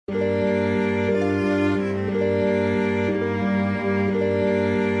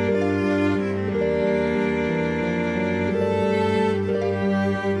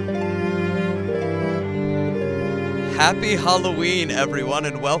Happy Halloween, everyone,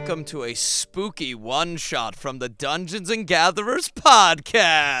 and welcome to a spooky one-shot from the Dungeons & Gatherers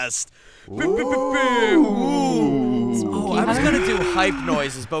podcast. Oh, I was going to do hype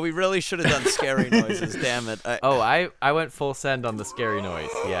noises, but we really should have done scary noises, damn it. I went full send on the scary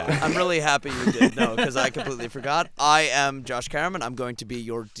noise, yeah. I'm really happy you did, no, because I completely forgot. I am Josh Karaman. I'm going to be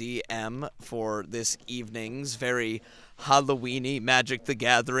your DM for this evening's very Halloween-y Magic the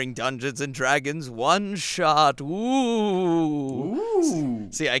Gathering Dungeons & Dragons one-shot. Ooh.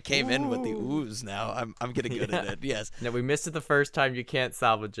 See, I came in with the oohs now. I'm getting good at it, yes. No, we missed it the first time. You can't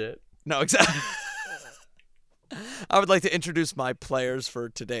salvage it. No, exactly. I would like to introduce my players for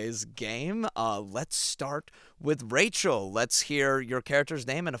today's game. Let's start with Rachel. Let's hear your character's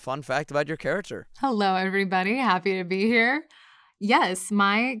name and a fun fact about your character. Hello, everybody. Happy to be here. Yes,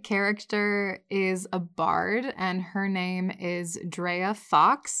 my character is a bard, and her name is Drea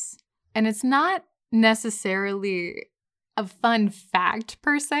Fox. And it's not necessarily a fun fact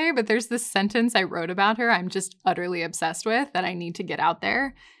per se, but there's this sentence I wrote about her I'm just utterly obsessed with that I need to get out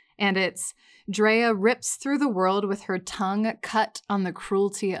there. And it's, Drea rips through the world with her tongue cut on the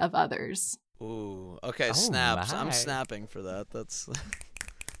cruelty of others. Ooh, okay, Oh, snaps. my. I'm snapping for that. That's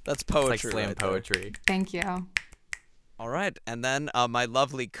poetry. It's like slam right there. poetry. Thank you. All right, and then my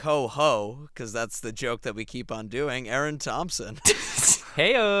lovely co-ho, because that's the joke that we keep on doing, Aaron Thompson.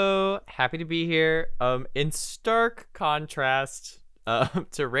 Heyo! Happy to be here. In stark contrast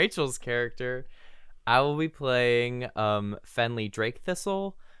to Rachel's character, I will be playing Fenley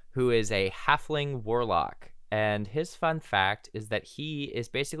Drakethistle, who is a halfling warlock. And his fun fact is that he is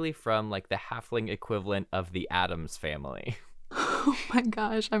basically from like the halfling equivalent of the Addams family. Oh my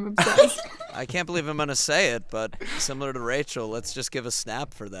gosh, I'm obsessed. I can't believe I'm going to say it, but similar to Rachel, let's just give a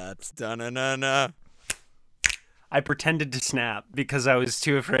snap for that. Da-na-na-na. I pretended to snap because I was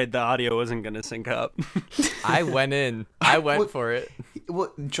too afraid the audio wasn't going to sync up. I went in. I went for it.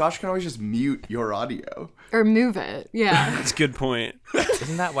 Well, Josh can always just mute your audio. Or move it. Yeah, That's a good point.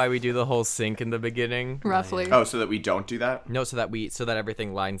 Isn't that why we do the whole sync in the beginning? roughly. Oh, so that we don't do that? No, so that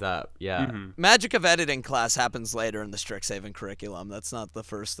everything lines up. Yeah. Mm-hmm. Magic of Editing class happens later in the Strixhaven curriculum. That's not the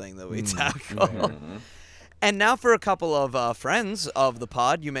first thing that we tackle. And now for a couple of friends of the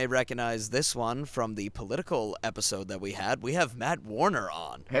pod. You may recognize this one from the political episode that we had. We have Matt Warner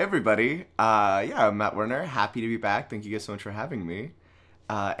on. Hey, everybody. I'm Matt Werner. Happy to be back. Thank you guys so much for having me.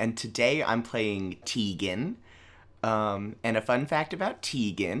 And today I'm playing Tegan. And a fun fact about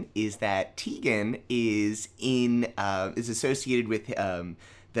Tegan is that Tegan is associated with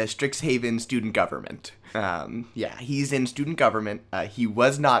the Strixhaven student government. He's in student government. He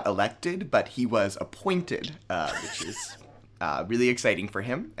was not elected, but he was appointed, which is really exciting for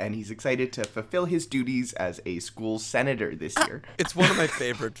him. And he's excited to fulfill his duties as a school senator this year. It's one of my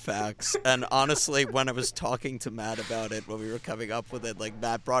favorite facts. And honestly, when I was talking to Matt about it, when we were coming up with it, like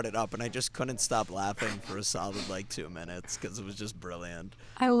Matt brought it up and I just couldn't stop laughing for a solid 2 minutes because it was just brilliant.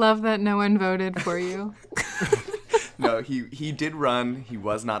 I love that no one voted for you. No, he did run. He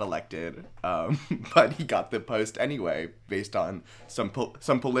was not elected, but he got the post anyway, based on some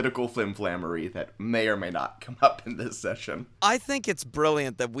political flimflammery that may or may not come up in this session. I think it's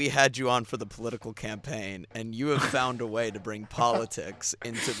brilliant that we had you on for the political campaign, and you have found a way to bring politics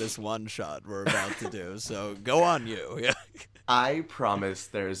into this one shot we're about to do. So go on, you. Yeah. I promise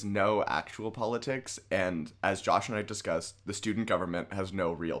there's no actual politics, and as Josh and I discussed, the student government has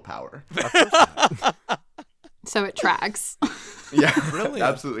no real power. So it tracks. Yeah, Brilliant.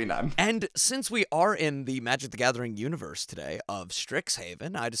 Absolutely none. And since we are in the Magic the Gathering universe today of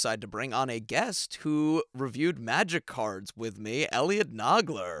Strixhaven, I decided to bring on a guest who reviewed Magic cards with me, Elliot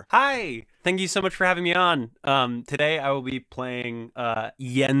Nogler. Hi. Thank you so much for having me on. Today I will be playing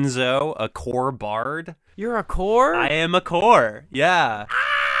Yenzo, a core bard. You're a core? I am a core. Yeah.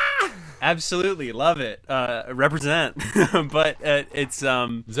 Absolutely. Love it. Represent. But it's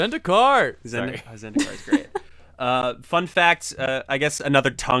Zendikar. Zendikar's great. Fun fact, I guess another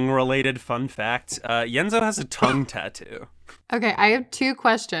tongue-related fun fact. Yenzo has a tongue tattoo. Okay, I have 2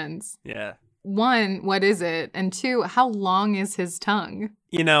 questions. Yeah. 1, what is it? And 2, how long is his tongue?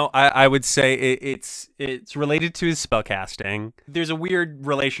 You know, I would say it's related to his spellcasting. There's a weird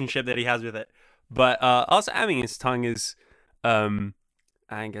relationship that he has with it. But also, I mean, his tongue is,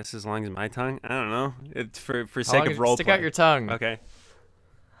 I guess as long as my tongue. I don't know. It's for sake of roleplay. Stick out your tongue. Okay.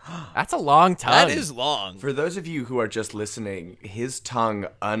 That's a long tongue. That is long. For those of you who are just listening, his tongue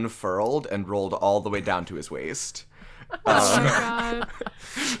unfurled and rolled all the way down to his waist. Oh my god.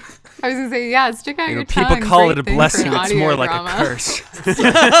 I was gonna say, yeah, stick out your People tongue. call Great it a thing for blessing. an It's audio more like drama. a curse.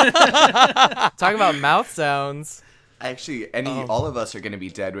 Talk about mouth sounds. Actually, all of us are going to be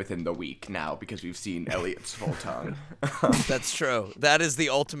dead within the week now because we've seen Elliot's full tongue. That's true. That is the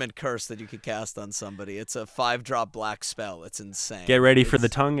ultimate curse that you could cast on somebody. It's a 5-drop black spell. It's insane. Get ready for the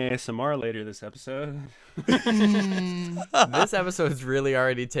tongue ASMR later this episode. This episode's really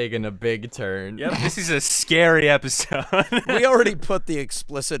already taken a big turn. Yep, this is a scary episode. We already put the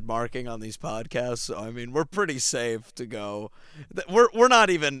explicit marking on these podcasts, so I mean, we're pretty safe to go. We're not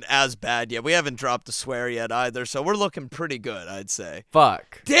even as bad yet. We haven't dropped a swear yet either, so we're looking pretty good, I'd say.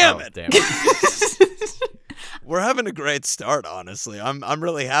 Fuck. Damn Oh, it. Damn it. We're having a great start, honestly. I'm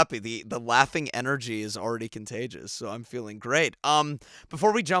really happy. The laughing energy is already contagious, so I'm feeling great.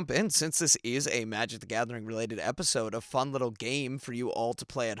 Before we jump in, since this is a Magic the Gathering related episode, a fun little game for you all to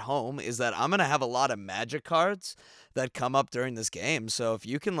play at home is that I'm gonna have a lot of Magic cards that come up during this game. So if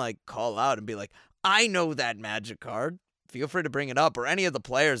you can call out and be like, I know that Magic card, feel free to bring it up. Or any of the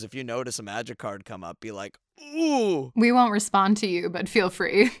players, if you notice a Magic card come up, be like, ooh. We won't respond to you, but feel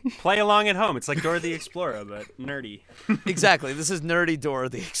free. Play along at home. It's like Dora the Explorer, but nerdy. Exactly. This is Nerdy Dora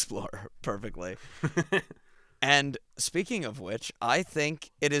the Explorer. Perfectly. And speaking of which, I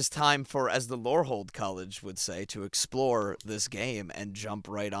think it is time for, as the Lorehold College would say, to explore this game and jump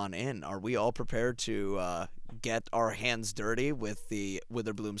right on in. Are we all prepared to get our hands dirty with the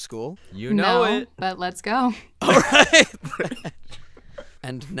Witherbloom School? You know it. But let's go. All right.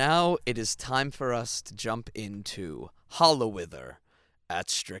 And now it is time for us to jump into Hollowither at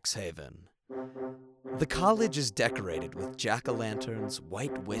Strixhaven. The college is decorated with jack-o'-lanterns,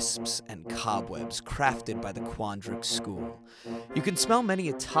 white wisps, and cobwebs crafted by the Quandrix School. You can smell many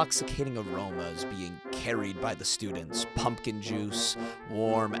intoxicating aromas being carried by the students: pumpkin juice,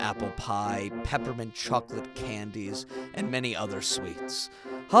 warm apple pie, peppermint chocolate candies, and many other sweets.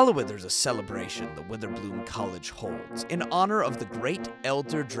 Hollowither is a celebration the Witherbloom College holds in honor of the great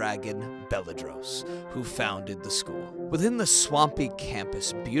elder dragon Belladros, who founded the school. Within the swampy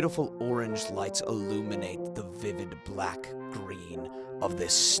campus, beautiful orange lights illuminate the vivid black-green of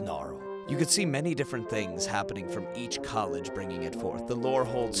this snarl. You could see many different things happening from each college bringing it forth. The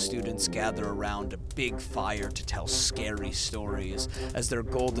Lorehold students gather around a big fire to tell scary stories as their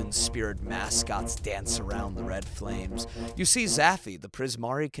golden spirit mascots dance around the red flames. You see Zaffy, the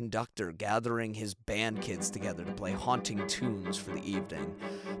Prismari conductor, gathering his band kids together to play haunting tunes for the evening.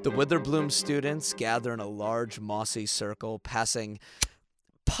 The Witherbloom students gather in a large mossy circle, passing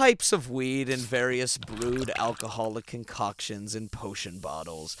pipes of weed and various brewed alcoholic concoctions in potion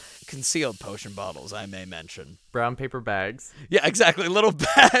bottles. Concealed potion bottles, I may mention. Brown paper bags. Yeah, exactly, little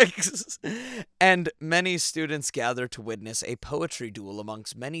bags. And many students gather to witness a poetry duel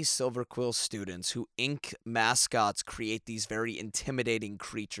amongst many Silverquill students who ink mascots create these very intimidating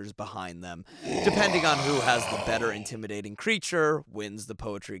creatures behind them. Depending on who has the better intimidating creature, wins the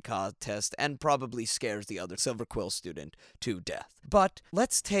poetry contest and probably scares the other Silverquill student to death. But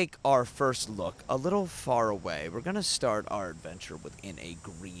let's take our first look a little far away. We're going to start our adventure within a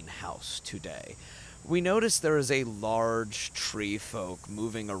greenhouse today. We notice there is a large tree folk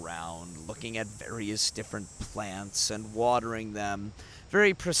moving around, looking at various different plants and watering them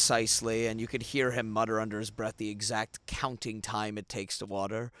very precisely, and you could hear him mutter under his breath the exact counting time it takes to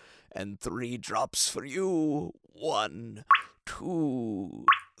water. And 3 drops for you. 1, 2,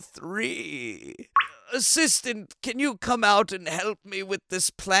 3. Assistant, can you come out and help me with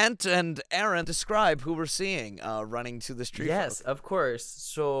this plant? And Aaron, describe who we're seeing running to this tree. Yes, folk. of course.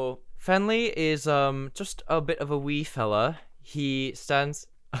 So Fenley is just a bit of a wee fella. He stands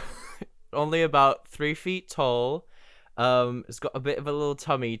only about 3 feet tall. He's got a bit of a little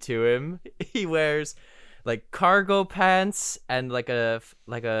tummy to him. He wears cargo pants and like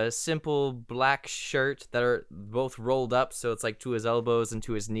a simple black shirt that are both rolled up, so it's to his elbows and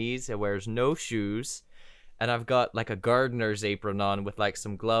to his knees. He wears no shoes, and I've got a gardener's apron on with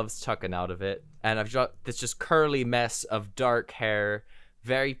some gloves tucking out of it, and I've got this just curly mess of dark hair,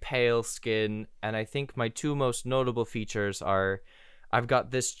 very pale skin, and I think my 2 most notable features are I've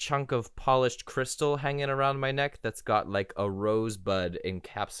got this chunk of polished crystal hanging around my neck that's got a rosebud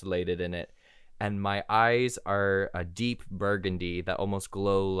encapsulated in it. And my eyes are a deep burgundy that almost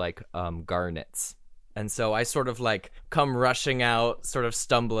glow like garnets. And so I sort of come rushing out, sort of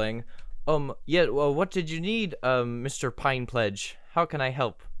stumbling. Yeah, well, what did you need, Mr. Pine Pledge? How can I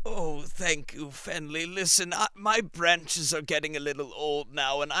help? Oh, thank you, Fenley. Listen, my branches are getting a little old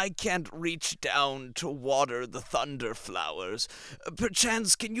now, and I can't reach down to water the thunder flowers.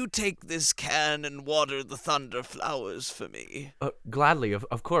 Perchance, can you take this can and water the thunder flowers for me? Gladly,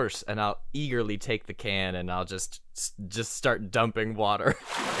 of course. And I'll eagerly take the can, and I'll just start dumping water.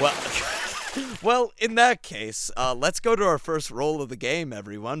 Well, Well, in that case, let's go to our first roll of the game,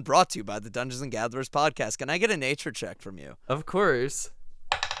 everyone. Brought to you by the Dungeons and Gatherers podcast. Can I get a nature check from you? Of course.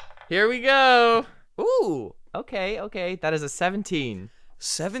 Here we go. Ooh, okay. That is a 17.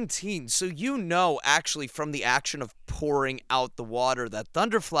 17. So you know, actually, from the action of pouring out the water, that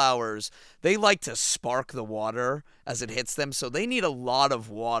thunderflowers, they like to spark the water as it hits them. So they need a lot of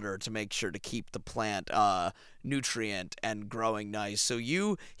water to make sure to keep the plant nutrient and growing nice. So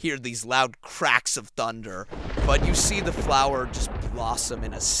you hear these loud cracks of thunder, but you see the flower just blossom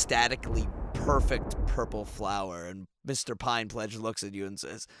in a statically perfect purple flower. And Mr. Pine Pledge looks at you and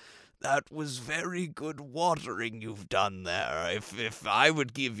says, "That was very good watering you've done there. If I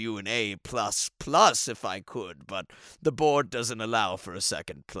would give you an A++ if I could, but the board doesn't allow for a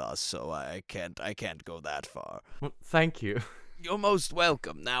second plus, so I can't go that far." Well, thank you. You're most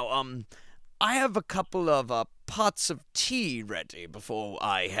welcome. Now, I have a couple of pots of tea ready before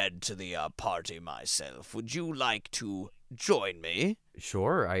I head to the party myself. Would you like to join me?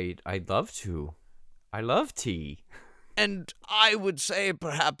 Sure, I'd love to. I love tea. And I would say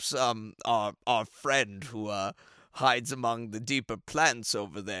perhaps our friend who hides among the deeper plants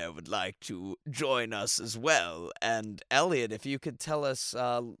over there would like to join us as well. And Elliot, if you could tell us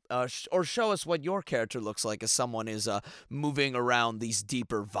or show us what your character looks like as someone is moving around these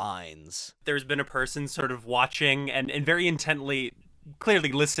deeper vines. There's been a person sort of watching and very intently,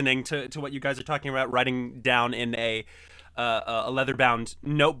 clearly listening to what you guys are talking about, writing down in a leather-bound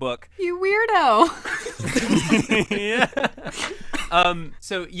notebook. You weirdo. Yeah.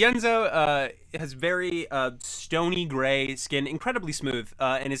 So Yenzo has very stony gray skin, incredibly smooth,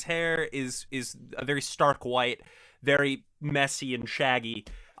 and his hair is a very stark white, very messy and shaggy,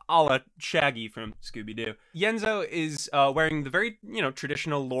 a la Shaggy from Scooby-Doo. Yenzo is wearing the very,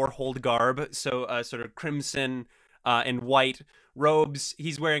 traditional Lorehold garb, so sort of crimson and white robes.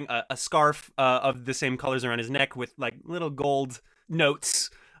 He's wearing a scarf of the same colors around his neck with like little gold notes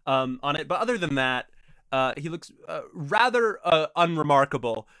on it. But other than that, he looks rather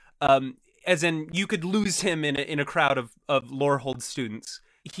unremarkable. As in, you could lose him in a crowd of Lorehold students.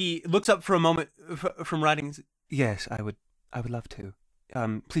 He looks up for a moment from writing. And says, "Yes, I would love to.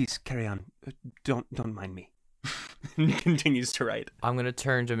 Please carry on. Don't mind me." And he continues to write. I'm gonna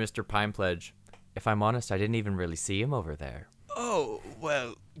turn to Mr. Pine Pledge. If I'm honest, I didn't even really see him over there. Oh,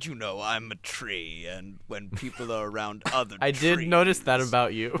 well, I'm a tree, and when people are around other I trees... did notice that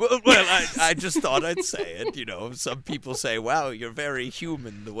about you. Well, I just thought I'd say it, Some people say, wow, you're very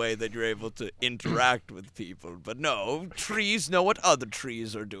human the way that you're able to interact with people. But no, trees know what other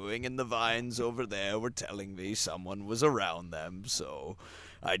trees are doing, and the vines over there were telling me someone was around them, so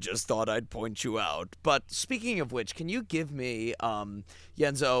I just thought I'd point you out. But speaking of which, can you give me,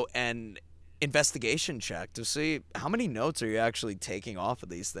 Yenzo, an investigation check to see how many notes are you actually taking off of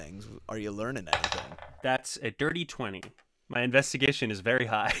these things? Are you learning anything? That's a dirty 20. My investigation is very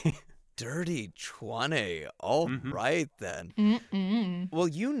high. Dirty 20. All right, then. Mm-mm. Well,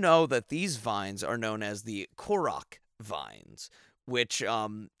 you know that these vines are known as the Korok vines, which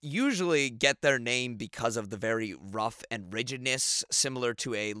usually get their name because of the very rough and rigidness, similar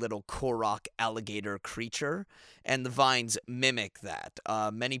to a little Korok alligator creature, and the vines mimic that.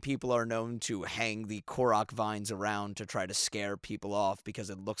 Many people are known to hang the Korok vines around to try to scare people off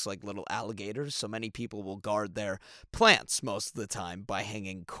because it looks like little alligators, so many people will guard their plants most of the time by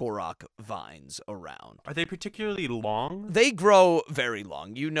hanging Korok vines around. Are they particularly long? They grow very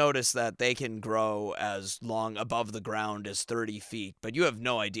long. You notice that they can grow as long above the ground as 30 feet, but you have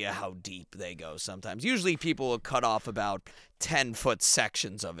no idea how deep they go sometimes. Usually people will cut off about 10-foot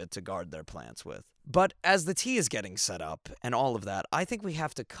sections of it to guard their plants with. But as the tea is getting set up and all of that, I think we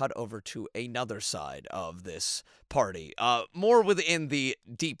have to cut over to another side of this party, more within the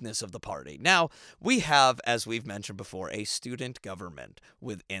deepness of the party. Now, we have, as we've mentioned before, a student government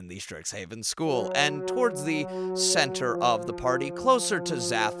within the Strixhaven School, and towards the center of the party, closer to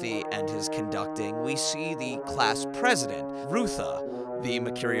Zaffi and his conducting, we see the class president, Rutha, the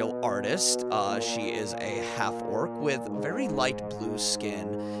mercurial artist. She is a half-orc with very light blue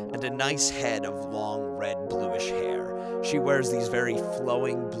skin and a nice head of long red bluish hair. She wears these very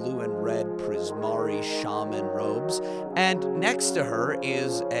flowing blue and red Prismari shaman robes, and next to her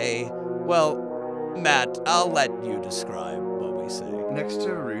is Matt, I'll let you describe what we see. Next to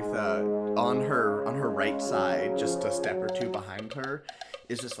Rutha, on her right side, just a step or two behind her,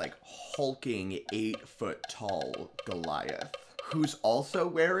 is this like hulking 8-foot tall Goliath, who's also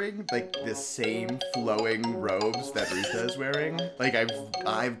wearing like the same flowing robes that Rutha is wearing. Like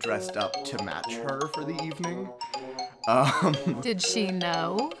I've dressed up to match her for the evening. Did she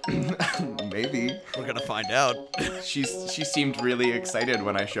know? Maybe. We're gonna find out. She seemed really excited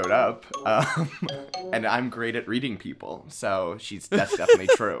when I showed up. And I'm great at reading people, so that's definitely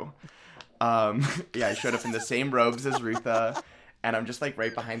true. Yeah, I showed up in the same robes as Rutha, and I'm just like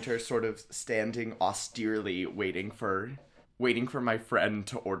right behind her, sort of standing austerely, waiting for my friend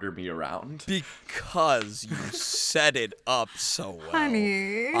to order me around. Because you set it up so well.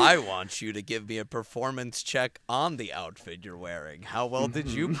 Honey. I want you to give me a performance check on the outfit you're wearing. How well did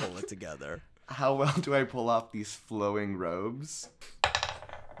you pull it together? How well do I pull off these flowing robes?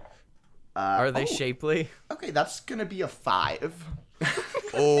 Are they shapely? Okay, that's gonna be a 5.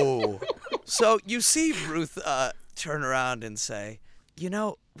 Oh. So you see Ruth turn around and say, you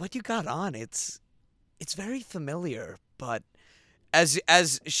know, what you got on, it's very familiar, but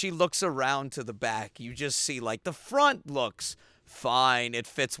as she looks around to the back, you just see, like, the front looks fine, it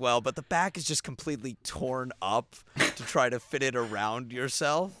fits well, but the back is just completely torn up to try to fit it around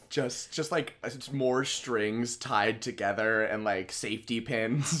yourself. Just like it's more strings tied together and like safety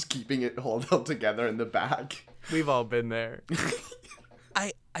pins keeping it held together in the back. We've all been there.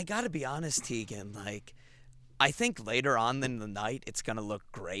 I gotta be honest, Tegan, like, I think later on in the night it's gonna look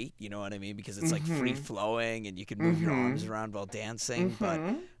great, you know what I mean? Because it's like free flowing and you can move your arms around while dancing. But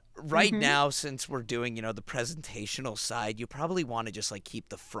right now, since we're doing, you know, the presentational side, you probably want to just like keep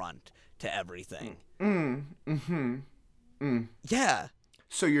the front to everything. Yeah.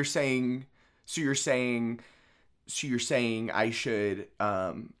 So you're saying I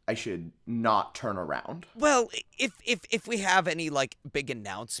should not turn around. Well, if we have any like big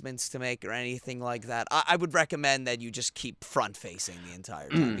announcements to make or anything like that, I would recommend that you just keep front facing the entire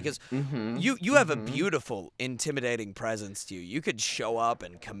time because you have a beautiful, intimidating presence to you. You could show up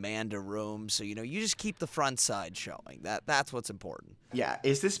and command a room, so you know you just keep the front side showing. That's what's important. Yeah.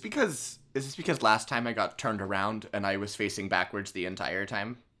 Is this because last time I got turned around and I was facing backwards the entire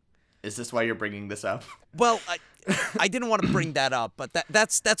time? Is this why you're bringing this up? Well, I didn't want to bring that up, but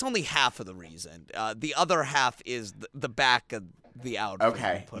that's only half of the reason. The other half is the back of the outfit.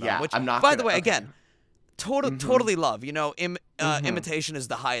 Okay, Put yeah, on, which, I'm not by the gonna- way, okay. again, totally love. You know, imitation is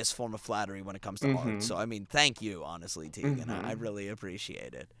the highest form of flattery when it comes to art. So, I mean, thank you, honestly, Tegan. I really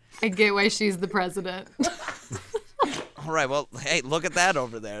appreciate it. I get why she's the president. All right, well, hey, look at that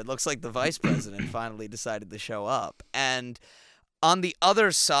over there. It looks like the vice president finally decided to show up. And on the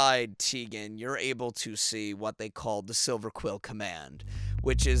other side, Tegan, you're able to see what they call the Silver Quill Command,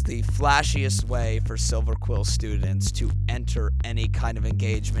 which is the flashiest way for Silver Quill students to enter any kind of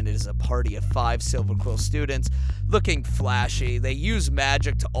engagement. It is a party of 5 Silver Quill students looking flashy. They use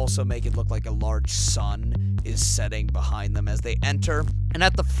magic to also make it look like a large sun is setting behind them as they enter. And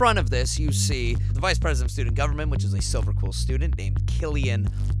at the front of this, you see the Vice President of Student Government, which is a Silver Quill student named Killian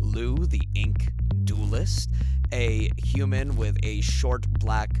Liu, the Ink Duelist. A human with a short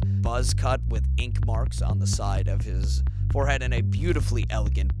black buzz cut with ink marks on the side of his forehead and a beautifully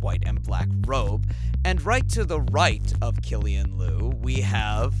elegant white and black robe. And right to the right of Killian Liu, we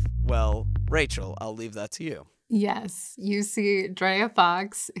have, well, Rachel, I'll leave that to you. Yes, you see Drea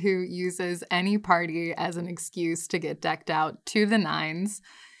Fox, who uses any party as an excuse to get decked out to the nines.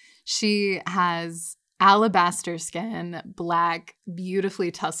 She has alabaster skin, black, beautifully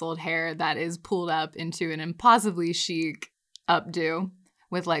tousled hair that is pulled up into an impossibly chic updo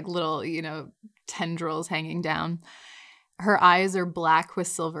with like little, you know, tendrils hanging down. Her eyes are black with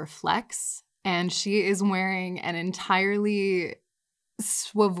silver flecks, and she is wearing an entirely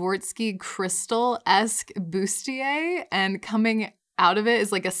Swarovski crystal-esque bustier, and coming out of it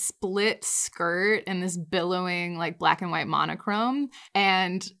is like a split skirt and this billowing like black and white monochrome,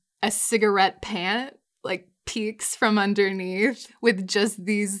 and a cigarette pant like peeks from underneath with just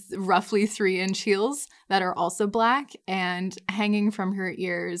these roughly 3-inch heels that are also black, and hanging from her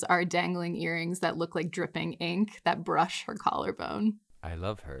ears are dangling earrings that look like dripping ink that brush her collarbone. I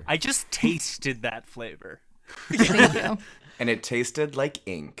love her. I just tasted that flavor. Thank you. And it tasted like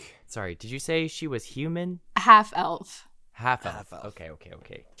ink. Sorry, did you say she was human? Half elf. Half elf. Half elf.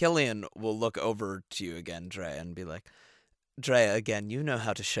 Okay. Killian will look over to you again, Drea, and be like, Drea, again, you know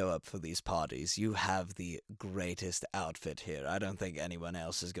how to show up for these parties. You have the greatest outfit here. I don't think anyone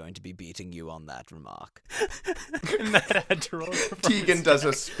else is going to be beating you on that remark. And that had to roll Tegan does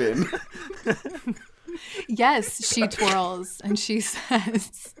a spin. Yes, she twirls and she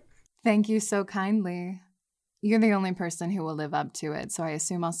says, "Thank you so kindly. You're the only person who will live up to it, so I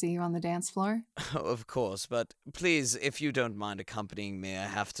assume I'll see you on the dance floor." Of course, but please, if you don't mind accompanying me, I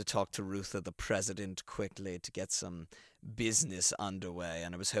have to talk to Rutha, the president, quickly to get some business underway,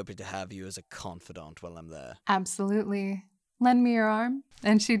 and I was hoping to have you as a confidant while I'm there. Absolutely. Lend me your arm.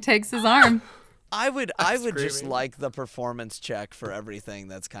 And she takes his arm. I would just screaming. like the performance check for everything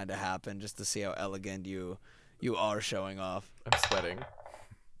that's kind of happened, just to see how elegant you are showing off. I'm sweating.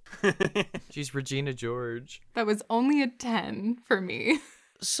 She's Regina George. That was only a 10 for me.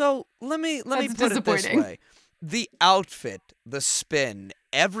 So let me That's put it this disappointing. way: the outfit, the spin,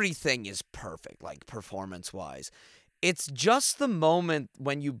 everything is perfect, like performance-wise. It's just the moment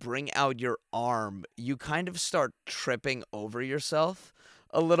when you bring out your arm, you kind of start tripping over yourself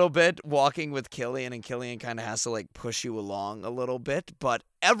a little bit, walking with Killian, and Killian kind of has to like push you along a little bit. But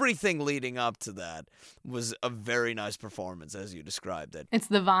everything leading up to that was a very nice performance, as you described it. It's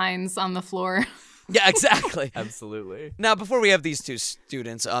the vines on the floor. Yeah, exactly. Absolutely. Now, before we have these two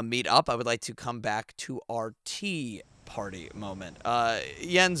students meet up, I would like to come back to our tea party moment.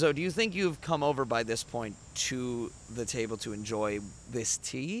 Yenzo, do you think you've come over by this point to the table to enjoy this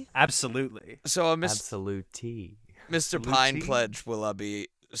tea? Absolutely. So, Absolute tea. Mr. Blue Pine tea? Pledge will be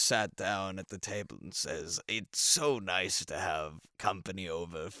sat down at the table and says, "It's so nice to have company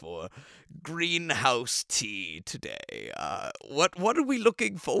over for greenhouse tea today. What are we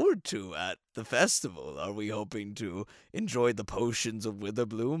looking forward to at the festival? Are we hoping to enjoy the potions of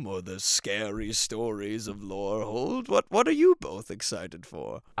Witherbloom or the scary stories of Lorehold? What are you both excited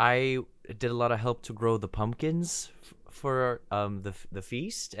for?" I did a lot of help to grow the pumpkins for the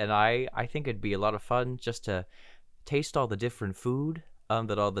feast, and I think it'd be a lot of fun just to taste all the different food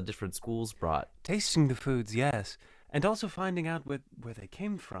that all the different schools brought. Tasting the foods, yes, and also finding out where they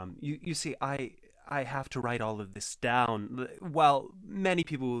came from. You see, I have to write all of this down. While many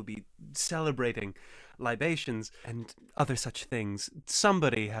people will be celebrating libations and other such things,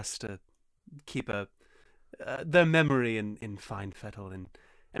 somebody has to keep their memory in fine fettle and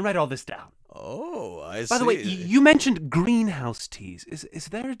write all this down. Oh, I see. By the way, you mentioned greenhouse teas. Is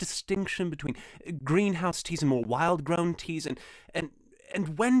there a distinction between greenhouse teas and more wild-grown teas?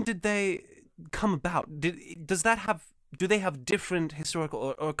 And when did they come about? Do they have different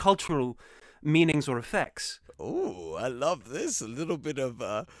historical or cultural meanings or effects? Oh, I love this. A little bit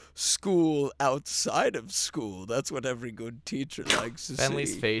of school outside of school. That's what every good teacher likes to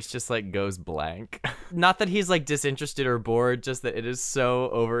Fenley's see. face just like goes blank. Not that he's like disinterested or bored, just that it is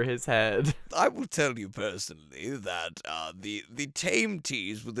so over his head. I will tell you personally that the tame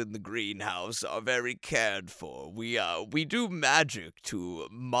teas within the greenhouse are very cared for. We do magic to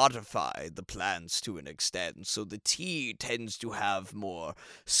modify the plants to an extent, so the tea tends to have more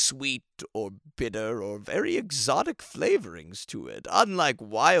sweet or bitter or very exotic flavorings to it, unlike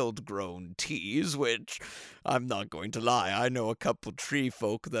wild-grown teas, which, I'm not going to lie, I know a couple tree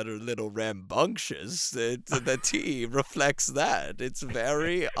folk that are a little rambunctious. The tea reflects that. It's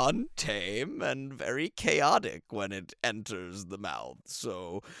very untame and very chaotic when it enters the mouth.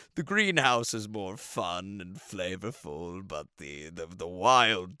 So the greenhouse is more fun and flavorful, but the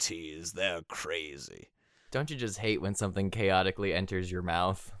wild teas, they're crazy. Don't you just hate when something chaotically enters your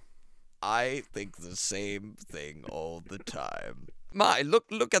mouth? I think the same thing all the time. My,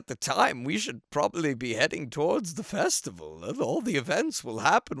 look at the time. We should probably be heading towards the festival. All the events will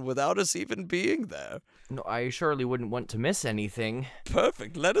happen without us even being there. No, I surely wouldn't want to miss anything.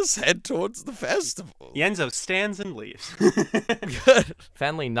 Perfect. Let us head towards the festival. Yenzo stands and leaves. Good.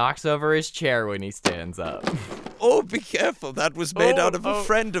 Fenley knocks over his chair when he stands up. Oh, be careful. That was made out of a Oh,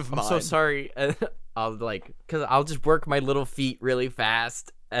 friend of mine. I'm so sorry. I'll just work my little feet really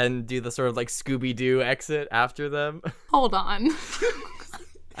fast and do the sort of like Scooby-Doo exit after them. Hold on.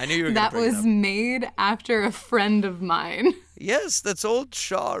 I knew you were going to That bring it was up. made after a friend of mine. Yes, that's old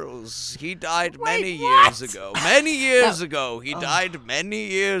Charles. He died many what? years ago. Many years ago. He died many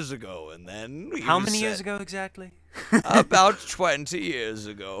years ago. And then he How was many sent- years ago exactly? About 20 years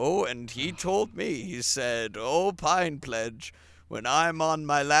ago, and he told me, he said, "Oh, Pine Pledge, when I'm on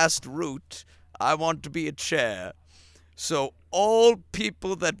my last route, I want to be a chair. So all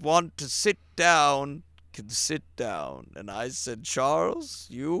people that want to sit down can sit down." And I said, "Charles,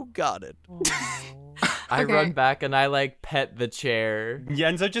 you got it." I Okay. run back and I like pet the chair.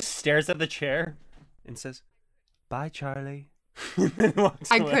 Yenzo just stares at the chair and says, "Bye, Charlie." And then walks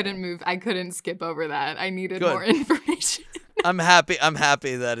I away. couldn't move. I couldn't skip over that. I needed Good. more information. I'm happy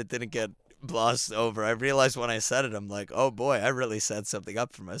that it didn't get glossed over. I realized when I said it, I'm like, oh boy, I really set something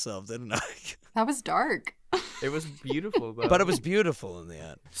up for myself, didn't I? That was dark. It was beautiful though. But it was beautiful in the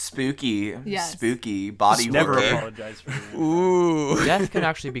end. Spooky. Yes. Spooky. Body Never horror. apologize for it. Ooh. Death can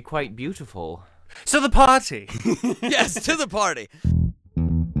actually be quite beautiful. So the party. Yes, to the party.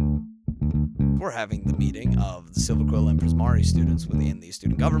 We're having the meeting of the Silver Quill and Prismari students within the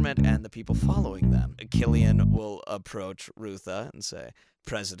student government and the people following them. Killian will approach Rutha and say,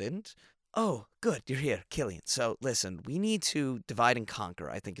 "President, Oh, good, you're here, Killian. So, listen, we need to divide and conquer,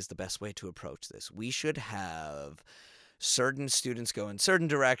 I think is the best way to approach this. We should have certain students go in certain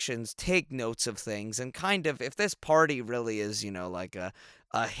directions, take notes of things, and kind of, if this party really is, like a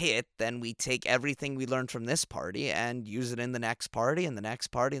hit, then we take everything we learned from this party and use it in the next party and the next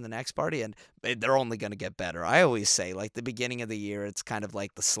party and the next party, and they're only going to get better. I always say, like, the beginning of the year, it's kind of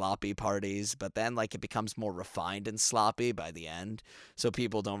like the sloppy parties, but then, like, it becomes more refined and sloppy by the end, so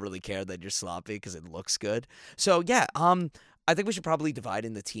people don't really care that you're sloppy because it looks good. So, yeah, I think we should probably divide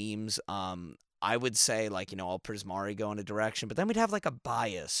into teams. I would say, like, all Prismari go in a direction, but then we'd have, like, a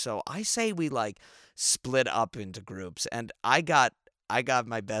bias. So I say we, like, split up into groups. And I got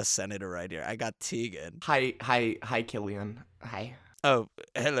my best senator right here. I got Tegan. Hi, Killian. Hi. Oh,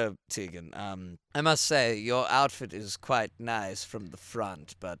 hello, Tegan. I must say, your outfit is quite nice from the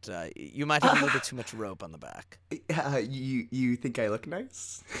front, but you might have a little bit too much rope on the back. You think I look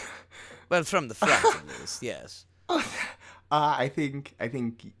nice? Well, from the front, at least, yes. I think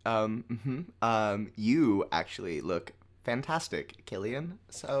you actually look fantastic, Killian.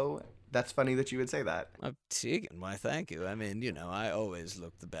 So that's funny that you would say that. Tegan, why, thank you. I mean, I always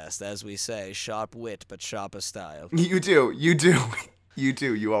look the best. As we say, sharp wit, but sharper style. You do. You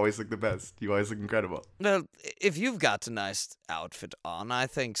do. You always look the best. You always look incredible. Well, if you've got a nice outfit on, I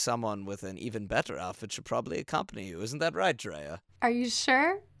think someone with an even better outfit should probably accompany you. Isn't that right, Drea? Are you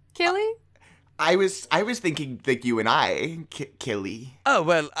sure, Killy? I was thinking that you and I, Killy. Oh,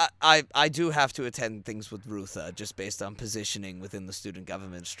 well, I do have to attend things with Rutha, just based on positioning within the student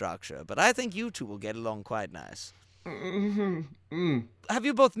government structure, but I think you two will get along quite nice. Have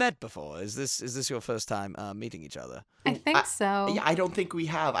you both met before? Is this your first time meeting each other? I think so. Yeah, I don't think we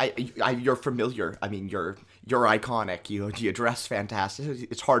have. You're familiar. I mean, you're iconic. You dress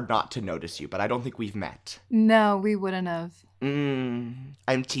fantastic. It's hard not to notice you, but I don't think we've met. No, we wouldn't have.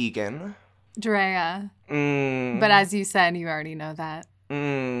 I'm Tegan. Drea. But as you said, you already know that.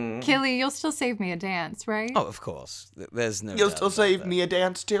 Killy, you'll still save me a dance, right? Oh, of course. There's no You'll doubt still about save that. me a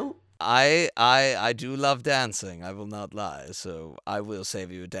dance too? I do love dancing, I will not lie, so I will save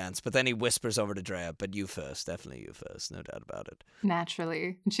you a dance. But then he whispers over to Drea, but you first, definitely you first, no doubt about it.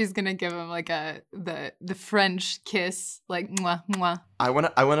 Naturally. And she's gonna give him like the French kiss, like mwah mwah. I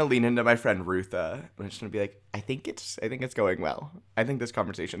wanna lean into my friend Rutha. I'm just gonna be like, I think it's going well. I think this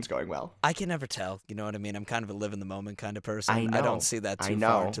conversation's going well. I can never tell, you know what I mean? I'm kind of a live in the moment kind of person. I know. I don't see that too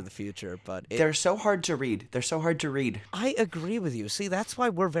far into the future, but They're so hard to read. I agree with you. See, that's why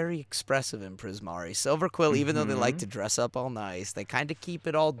we're very expressive in Prismari. Silverquill, even though they like to dress up all nice, they kind of keep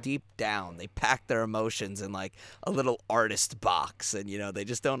it all deep down. They pack their emotions in like a little artist box, and they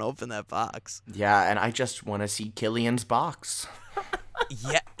just don't open that box. Yeah, and I just want to see Killian's box.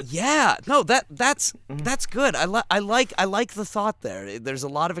 Yeah. No, that's good. I like the thought there. There's a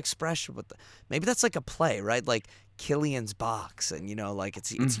lot of expression with maybe that's like a play, right? Like Killian's box, and like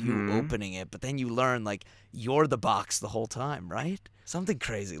it's you opening it, but then you learn like you're the box the whole time, right? Something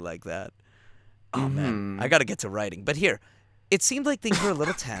crazy like that. Oh man, I got to get to writing. But here, it seemed like things were a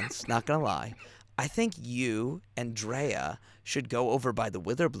little tense, not gonna lie. I think you and Drea should go over by the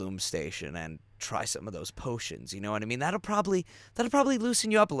Witherbloom station and try some of those potions. You know what I mean? That'll probably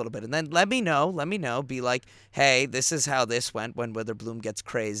loosen you up a little bit. And then let me know. Be like, hey, this is how this went when Witherbloom gets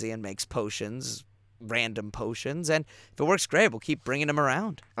crazy and makes potions, random potions. And if it works great, we'll keep bringing them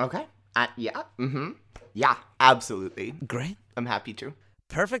around. Okay. Yeah. Yeah, absolutely. Great. I'm happy to.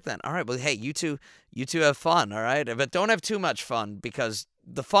 Perfect then. All right. Well, hey, you two have fun, all right? But don't have too much fun because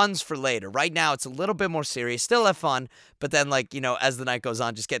the fun's for later. Right now, it's a little bit more serious. Still have fun, but then, as the night goes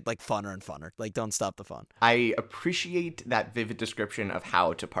on, just get, funner and funner. Don't stop the fun. I appreciate that vivid description of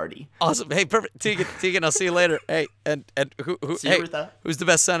how to party. Awesome. Hey, perfect. Tegan, I'll see you later. Hey, and who See you, hey, Rutha. who's the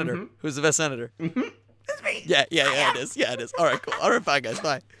best senator? Who's the best senator? It's me. Yeah, it is. Yeah, it is. All right, cool. All right, bye, guys.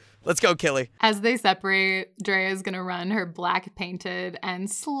 Bye. Let's go, Killy. As they separate, Drea is gonna run her black painted and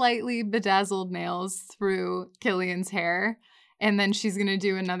slightly bedazzled nails through Killian's hair. And then she's gonna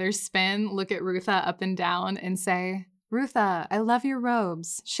do another spin, look at Rutha up and down, and say, Rutha, I love your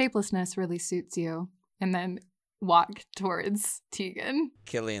robes. Shapelessness really suits you. And then walk towards Tegan.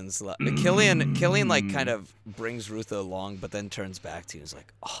 Killian kind of brings Rutha along, but then turns back to you and is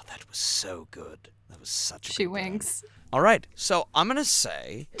like, oh, that was so good. That was such a She good run." winks. All right, so I'm going to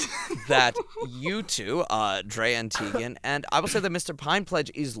say that you two, Drea and Tegan, and I will say that Mr. Pine Pledge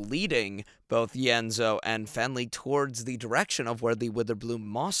is leading both Yenzo and Fenley towards the direction of where the Witherbloom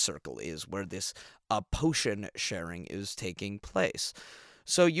Moss Circle is, where this potion sharing is taking place.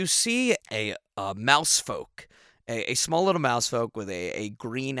 So you see a mouse folk, a small little mouse folk with a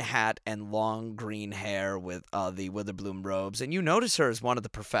green hat and long green hair with the Witherbloom robes. And you notice her as one of the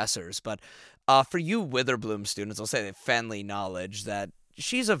professors. But for you Witherbloom students, I'll say that Fenley knowledge that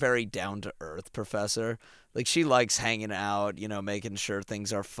she's a very down-to-earth professor. Like, she likes hanging out, making sure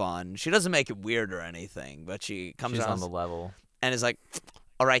things are fun. She doesn't make it weird or anything, but she comes She's out on the level. and is like,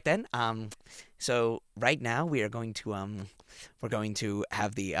 all right then, so right now we are going to we're going to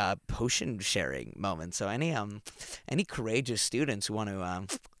have the potion sharing moment. So any courageous students who want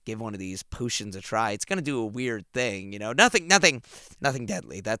to give one of these potions a try, it's gonna do a weird thing, nothing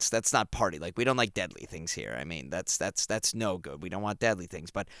deadly. That's not party. Like, we don't like deadly things here. I mean, that's no good. We don't want deadly things,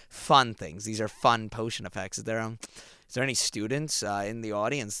 but fun things. These are fun potion effects. Is there any students in the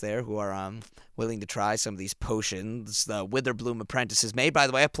audience there who are willing to try some of these potions the Witherbloom apprentices made? By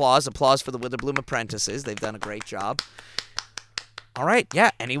the way, applause for the Witherbloom apprentices. They've done a great job. All right,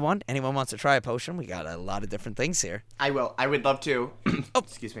 yeah. Anyone wants to try a potion? We got a lot of different things here. I will. I would love to. Oh,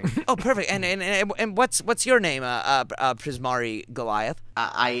 excuse me. Oh, perfect. And what's your name, Prismari Goliath?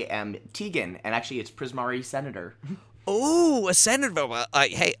 I am Tegan, and actually, it's Prismari Senator. Oh, a senator. Well,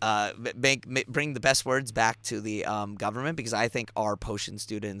 hey, bring the best words back to the government, because I think our potion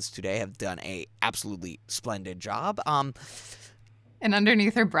students today have done a absolutely splendid job. And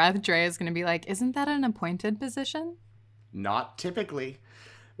underneath her breath, Drea is going to be like, isn't that an appointed position? Not typically.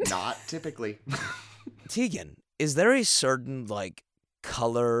 Not typically. Tegan, is there a certain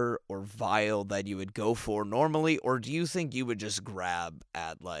color or vial that you would go for normally, or do you think you would just grab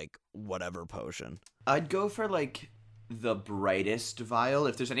at whatever potion? I'd go for the brightest vial.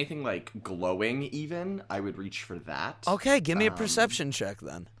 If there's anything glowing even, I would reach for that. Okay, give me a perception check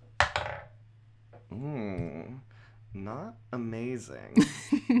then. Not amazing.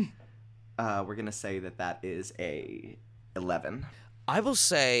 We're gonna say that is a 11. I will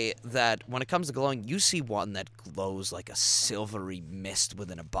say that when it comes to glowing, you see one that glows like a silvery mist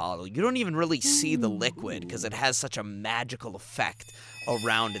within a bottle. You don't even really see the liquid because it has such a magical effect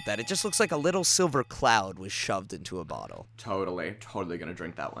around it that it just looks like a little silver cloud was shoved into a bottle. Totally gonna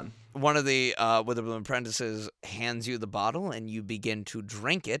drink that one. One of the Witherbloom apprentices hands you the bottle, and you begin to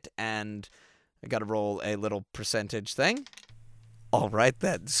drink it, and I gotta roll a little percentage thing. All right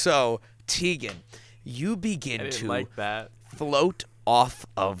then. So, Tegan, you begin to like that. float off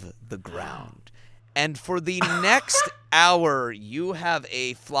of the ground. And for the next hour, you have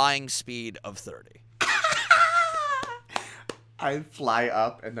a flying speed of 30. I fly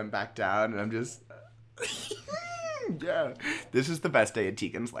up and then back down, and I'm just... yeah. This is the best day in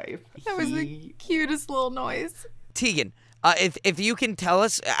Tegan's life. That was the cutest little noise. Tegan, if you can tell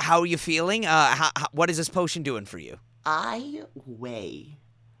us how you're feeling, what is this potion doing for you? I weigh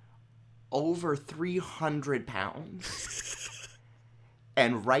over 300 pounds.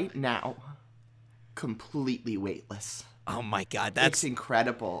 And right now, completely weightless. Oh my god, It's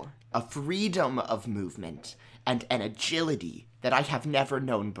incredible. A freedom of movement and an agility that I have never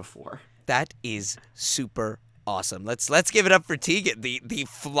known before. that is super awesome. Let's give it up for Tegan, the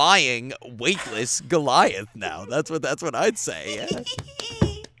flying, weightless Goliath now. That's what I'd say, yeah.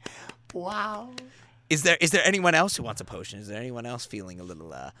 Wow. Is there anyone else who wants a potion? Is there anyone else feeling a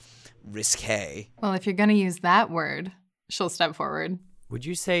little risque? Well, if you're going to use that word, she'll step forward. Would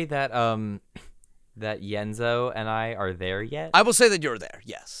you say that that Yenzo and I are there yet? I will say that you're there,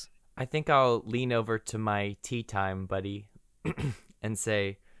 yes. I think I'll lean over to my tea time buddy and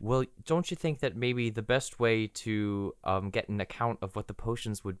say, well, don't you think that maybe the best way to get an account of what the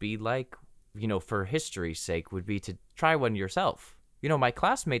potions would be like, for history's sake, would be to try one yourself? My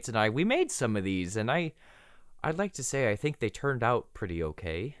classmates and I, we made some of these, and I'd like to say I think they turned out pretty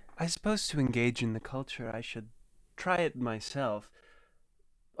okay. I suppose to engage in the culture, I should try it myself.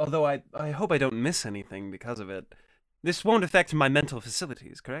 Although I hope I don't miss anything because of it. This won't affect my mental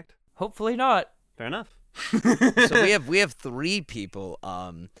facilities, correct? Hopefully not. Fair enough. So we have 3 people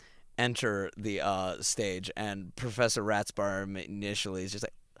enter the stage, and Professor Ratsbar initially is just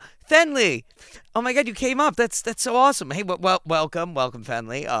like, Fenley! Oh my God, you came up. That's so awesome. Hey, welcome,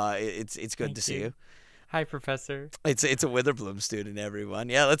 Fenley. It's good to see you. Hi, Professor. It's a Witherbloom student, everyone.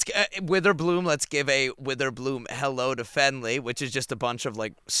 Yeah, let's Witherbloom. Let's give a Witherbloom hello to Fenley, which is just a bunch of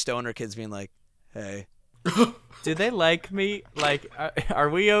stoner kids being like, "Hey." Do they like me? Are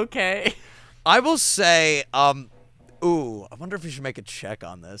we okay? I will say, I wonder if we should make a check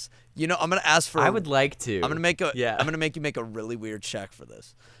on this. I'm gonna ask for. I would like to. I'm gonna make Yeah. I'm gonna make you make a really weird check for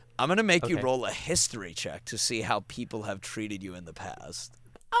this. I'm gonna make you Okay. roll a history check to see how people have treated you in the past.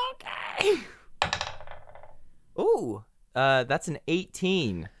 Okay. Ooh, that's an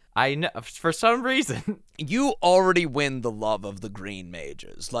 18. I know, for some reason. You already win the love of the green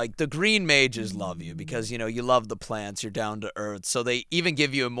mages. Like, the green mages love you because, you know, you love the plants, you're down to earth. So they even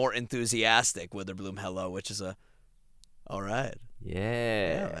give you a more enthusiastic Witherbloom hello, which is all right.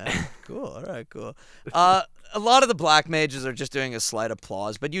 Yeah. Man. Cool. All right, cool. A lot of the black mages are just doing a slight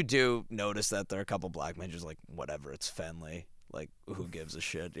applause, but you do notice that there are a couple black mages like, whatever, it's Fenley. Like, who gives a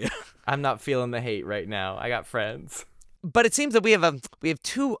shit? Yeah. I'm not feeling the hate right now. I got friends. But it seems that we have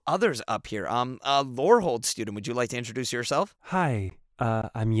two others up here. Lorehold student, would you like to introduce yourself? Hi,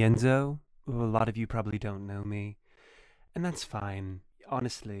 I'm Yenzo. A lot of you probably don't know me, and that's fine.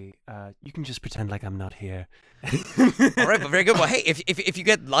 Honestly, you can just pretend like I'm not here. All right, but very good. Well, hey, if you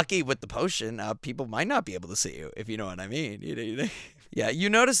get lucky with the potion, people might not be able to see you, if you know what I mean. Yeah, you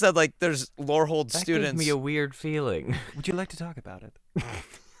notice that like there's Lorehold That students. gave me a weird feeling. Would you like to talk about it?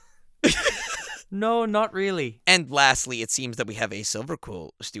 No, not really. And lastly, it seems that we have a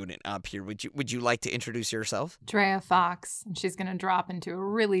Silverquill student up here. Would you like to introduce yourself? Drea Fox, and she's gonna drop into a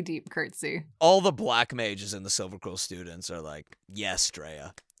really deep curtsy. All the black mages and the Silverquill students are like, yes,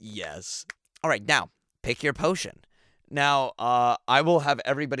 Drea, yes. All right, now pick your potion. Now, I will have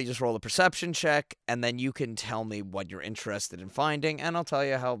everybody just roll a perception check, and then you can tell me what you're interested in finding, and I'll tell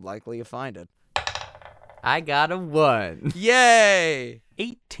you how likely you find it. I got a 1. Yay!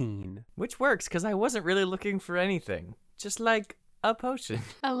 18. Which works, because I wasn't really looking for anything. Just like a potion.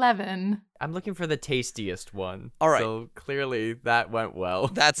 11. I'm looking for the tastiest one. All right. So clearly that went well.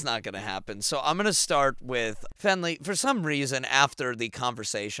 That's not going to happen. So I'm going to start with Fenley. For some reason, after the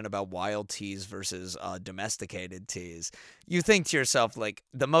conversation about wild teas versus domesticated teas, you think to yourself, like,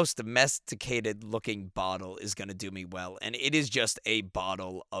 the most domesticated looking bottle is going to do me well. And it is just a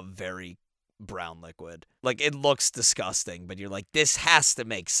bottle of very brown liquid. Like, it looks disgusting, but you're like, this has to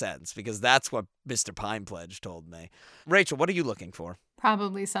make sense because that's what Mr. Pine Pledge told me. Rachel, what are you looking for?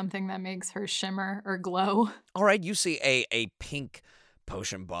 Probably something that makes her shimmer or glow. All right, you see a pink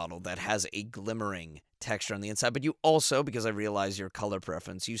potion bottle that has a glimmering texture on the inside, but you also, because I realize your color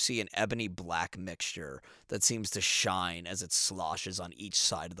preference, you see an ebony black mixture that seems to shine as it sloshes on each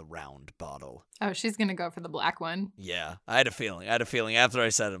side of the round bottle. Oh, she's gonna go for the black one. Yeah, I had a feeling after I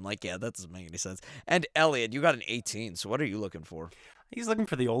said it. I'm like, yeah, that doesn't make any sense. And Elliot, you got an 18, so what are you looking for? He's looking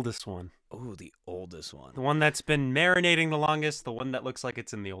for the oldest one. Oh, the oldest one. The one that's been marinating the longest, the one that looks like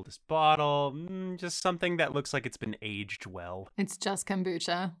it's in the oldest bottle, just something that looks like it's been aged well. It's just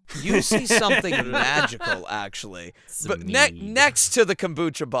kombucha. You see something magical, actually. But next to the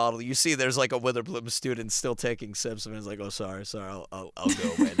kombucha bottle, you see there's like a Witherbloom student still taking sips, and he's like, "Oh, sorry, I'll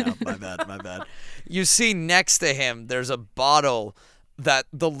go away now. My bad." You see next to him, there's a bottle that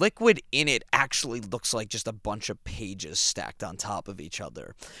the liquid in it actually looks like just a bunch of pages stacked on top of each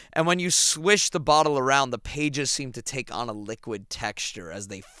other. And when you swish the bottle around, the pages seem to take on a liquid texture as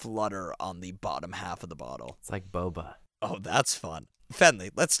they flutter on the bottom half of the bottle. It's like boba. Oh, that's fun. Fenley,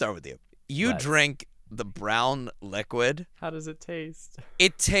 let's start with you. You Let's. drink the brown liquid. How does it taste?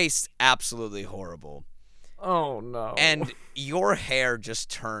 It tastes absolutely horrible. Oh, no. And your hair just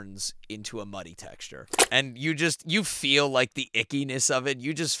turns into a muddy texture. And you feel like the ickiness of it.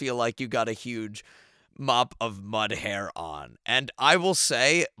 You just feel like you got a huge mop of mud hair on. And I will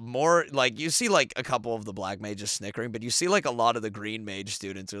say more, like, you see like a couple of the black mages snickering, but you see like a lot of the green mage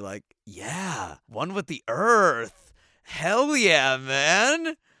students are like, yeah, one with the earth. Hell yeah,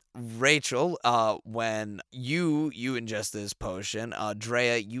 man. Rachel, when you ingest this potion,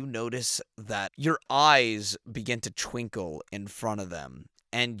 Drea, you notice that your eyes begin to twinkle in front of them,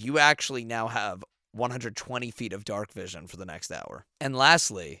 and you actually now have 120 feet of dark vision for the next hour. And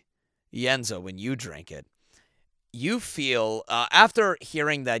lastly, Yenzo, when you drink it, you feel, after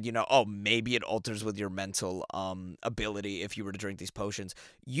hearing that, maybe it alters with your mental ability if you were to drink these potions,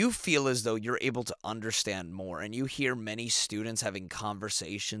 you feel as though you're able to understand more. And you hear many students having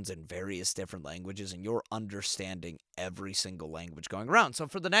conversations in various different languages, and you're understanding every single language going around. So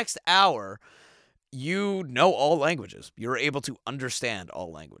for the next hour, you know all languages. You're able to understand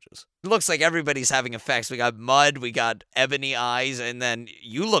all languages. It looks like everybody's having effects. We got mud, we got ebony eyes, and then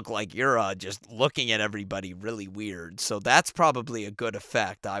you look like you're just looking at everybody really weird. So that's probably a good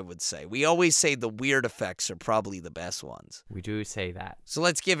effect, I would say. We always say the weird effects are probably the best ones. We do say that. So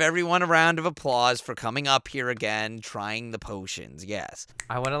let's give everyone a round of applause for coming up here again, trying the potions. Yes.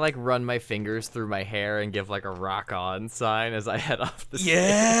 I want to run my fingers through my hair and give a rock on sign as I head off the stage.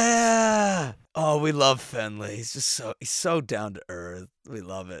 Yeah. Oh, we love Fenley. He's so down to earth. We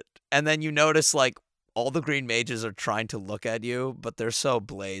love it. And then you notice all the green mages are trying to look at you, but they're so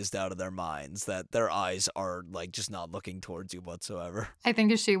blazed out of their minds that their eyes are like just not looking towards you whatsoever. I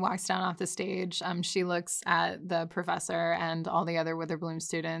think as she walks down off the stage, she looks at the professor and all the other Witherbloom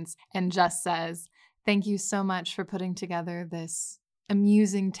students and just says, "Thank you so much for putting together this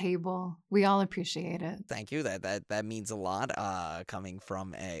amusing table. We all appreciate it." Thank you. That means a lot coming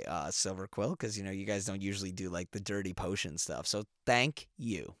from a Silver Quill, because you guys don't usually do like the dirty potion stuff. So thank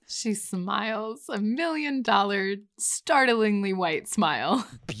you. She smiles, $1 million, startlingly white smile.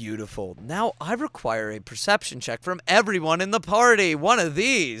 Beautiful. Now I require a perception check from everyone in the party. One of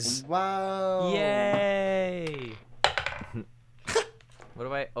these. Wow. Yay! What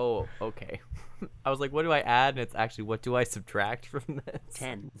do I? Oh, okay. I was like, what do I add? And it's actually, what do I subtract from this?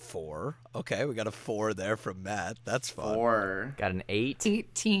 10. 4. Okay, we got a 4 there from Matt. That's fun. 4. Got an 8.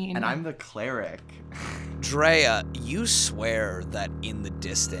 18. And I'm the cleric. Drea, you swear that in the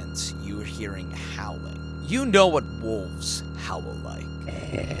distance you're hearing howling. You know what wolves howl like.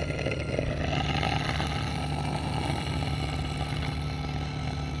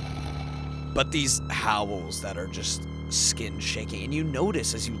 But these howls that are just skin shaking, and you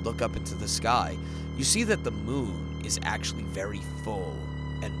notice as you look up into the sky, you see that the moon is actually very full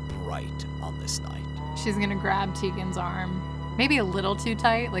and bright on this night. She's gonna grab Tegan's arm. Maybe a little too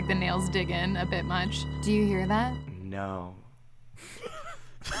tight, like the nails dig in a bit much. Do you hear that? No.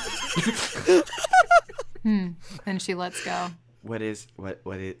 Then she lets go. What is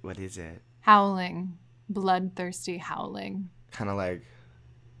it? Howling. Bloodthirsty howling. Kind of like,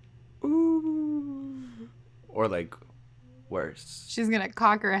 ooh, or like worse. She's gonna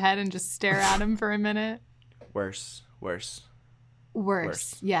cock her head and just stare at him for a minute. Worse. Worse.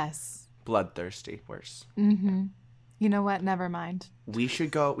 Yes. Bloodthirsty. Worse. Mm-hmm. You know what? Never mind. We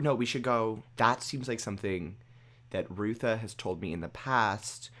should go. No, we should go. That seems like something that Rutha has told me in the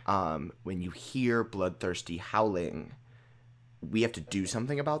past. When you hear bloodthirsty howling, we have to do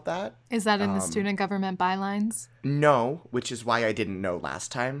something about that. Is that in the student government bylines? No, which is why I didn't know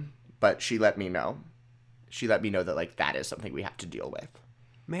last time. But she let me know. She let me know that like that is something we have to deal with.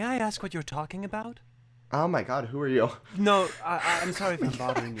 May I ask what you're talking about? Oh my God, who are you? No, I'm sorry if I'm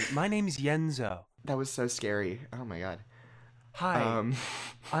bothering you. My name's Yenzo. That was so scary. Oh my God. Hi.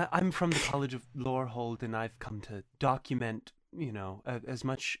 I'm from the College of Lorehold, and I've come to document, as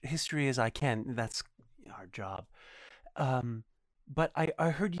much history as I can. That's our job. But I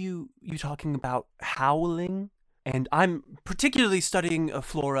heard you talking about howling, and I'm particularly studying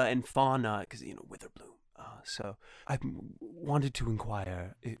flora and fauna because Witherbloom. So I wanted to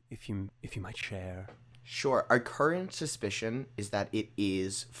inquire if you might share. Sure. Our current suspicion is that it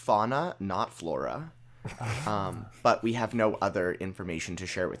is fauna, not flora. But we have no other information to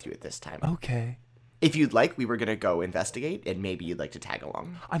share with you at this time. Okay. If you'd like, we were going to go investigate, and maybe you'd like to tag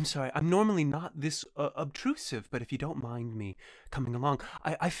along. I'm sorry. I'm normally not this obtrusive, but if you don't mind me coming along,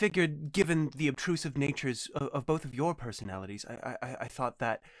 I figured, given the obtrusive natures of both of your personalities, I thought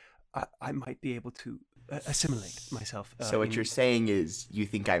that I might be able to assimilate myself. So what you're saying is you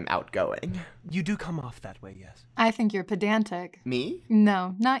think I'm outgoing? You do come off that way, yes. I think you're pedantic. Me?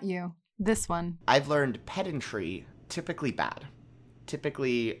 No, not you. This one. I've learned pedantry, typically bad.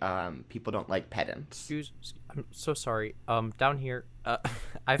 Typically, people don't like pedants. I'm so sorry. Down here,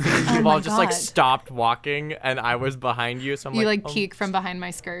 I think you've all just like God. stopped walking, and I was behind you, so I'm You like, peek from behind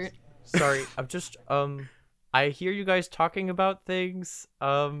my skirt. sorry. I'm just I hear you guys talking about things,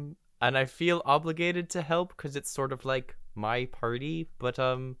 and I feel obligated to help because it's sort of like my party, but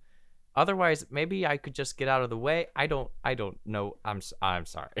otherwise maybe I could just get out of the way. I don't know. I'm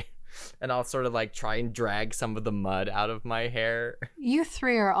sorry. And I'll sort of like try and drag some of the mud out of my hair. You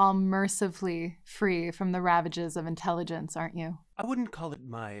three are all mercifully free from the ravages of intelligence, aren't you? I wouldn't call it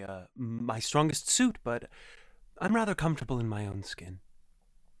my strongest suit, but I'm rather comfortable in my own skin.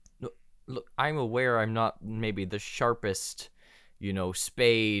 Look, I'm aware I'm not maybe the sharpest,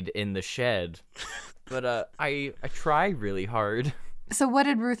 spade in the shed, but I try really hard. So what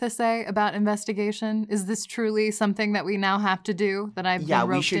did Rutha say about investigation? Is this truly something that we now have to do, that I've been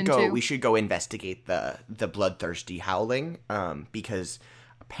roped into? We should go investigate the bloodthirsty howling, because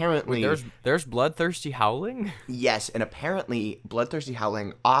apparently There's bloodthirsty howling? yes, and apparently bloodthirsty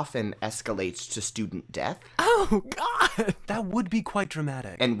howling often escalates to student death, Oh god. That would be quite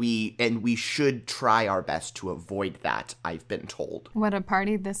dramatic. and we should try our best to avoid that, I've been told. What a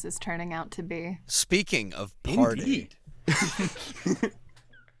party this is turning out to be. Speaking of party, Indeed.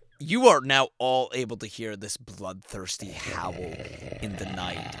 you are now all able to hear this bloodthirsty howl in the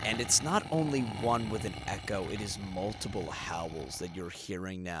night. And it's not only one with an echo, it is multiple howls that you're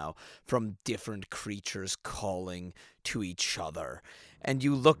hearing now from different creatures calling to each other. And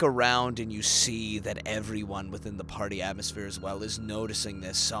you look around and you see that everyone within the party atmosphere as well is noticing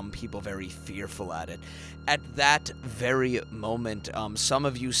this, some people very fearful at it. At that very moment, some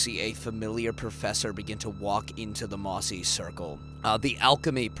of you see a familiar professor begin to walk into the mossy circle. The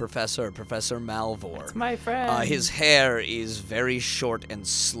alchemy professor, Professor Malvor. That's my friend. His hair is very short and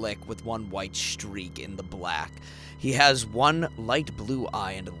slick with one white streak in the black. He has one light blue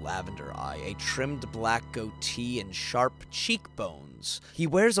eye and a lavender eye, a trimmed black goatee, and sharp cheekbones. He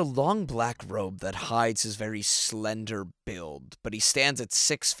wears a long black robe that hides his very slender build, but he stands at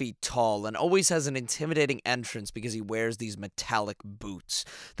 6 feet tall and always has an intimidating entrance because he wears these metallic boots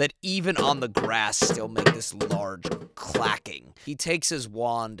that even on the grass still make this large clacking. He takes his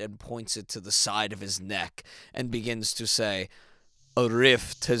wand and points it to the side of his neck and begins to say, "A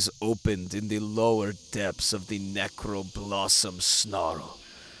rift has opened in the lower depths of the Necroblossom Snarl.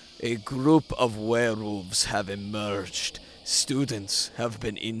 A group of werewolves have emerged. Students have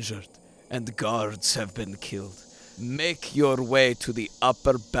been injured, and guards have been killed. Make your way to the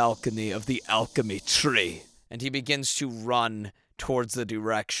upper balcony of the alchemy tree." And he begins to run towards the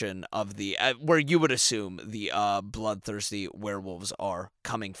direction of the where you would assume the bloodthirsty werewolves are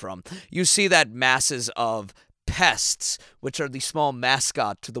coming from. You see that masses of pests, which are the small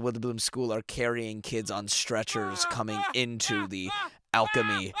mascot to the Witherbloom School, are carrying kids on stretchers coming into the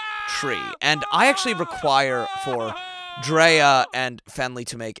alchemy tree. And I actually require for Drea and Fenley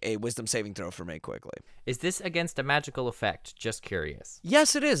to make a wisdom saving throw for me quickly. Is this against a magical effect? Just curious.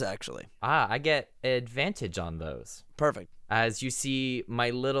 Yes, it is actually. I get advantage on those. Perfect. As you see,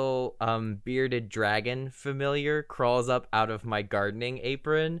 my little bearded dragon familiar crawls up out of my gardening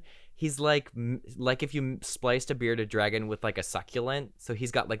apron. He's like if you spliced a bearded dragon with like a succulent. So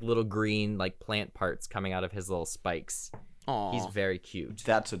he's got like little green like plant parts coming out of his little spikes. Aww. He's very cute.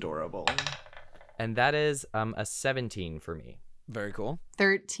 That's adorable. And that is a 17 for me. Very cool.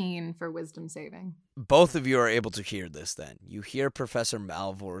 13 for wisdom saving. Both of you are able to hear this then. You hear Professor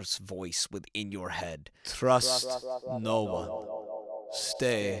Malvor's voice within your head. Trust no one.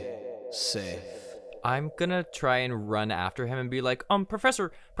 Stay safe. I'm gonna try and run after him and be like,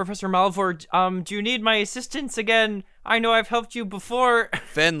 Professor Malvor, do you need my assistance again? I know I've helped you before.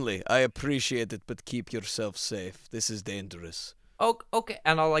 Fenley, I appreciate it, but keep yourself safe. This is dangerous. Oh, okay.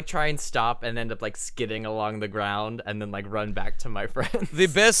 And I'll like try and stop and end up like skidding along the ground and then like run back to my friends. The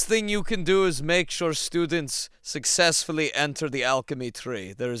best thing you can do is make sure students successfully enter the alchemy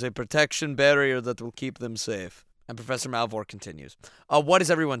tree. There is a protection barrier that will keep them safe. And Professor Malvor continues. What is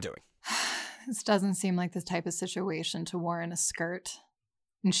everyone doing? This doesn't seem like the type of situation to warrant a skirt.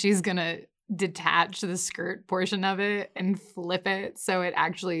 And she's gonna detach the skirt portion of it and flip it so it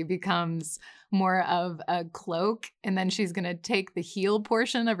actually becomes more of a cloak. And then she's gonna take the heel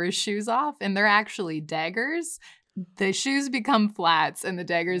portion of her shoes off, and they're actually daggers. The shoes become flats and the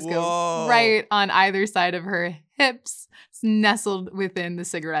daggers go right on either side of her hips, nestled within the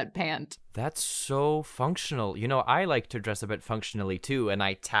cigarette pant. That's so functional. You know, I like to dress a bit functionally too, and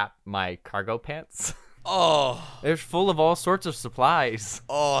I tap my cargo pants. Oh. They're full of all sorts of supplies.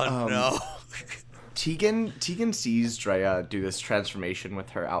 Oh, no. Tegan sees Drea do this transformation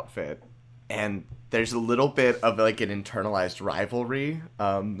with her outfit, and there's a little bit of like an internalized rivalry.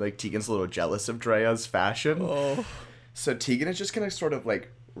 Like Tegan's a little jealous of Drea's fashion. Oh. So Tegan is just gonna sort of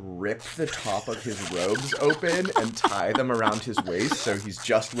like rip the top of his robes open and tie them around his waist, so he's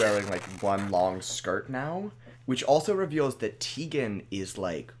just wearing like one long skirt now, which also reveals that Tegan is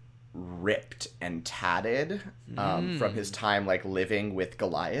like ripped and tatted from his time like living with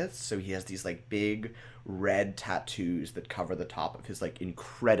Goliath. So he has these like big red tattoos that cover the top of his like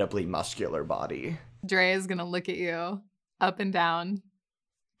incredibly muscular body. Drea is gonna look at you up and down,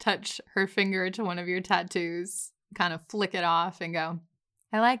 touch her finger to one of your tattoos, kind of flick it off and go,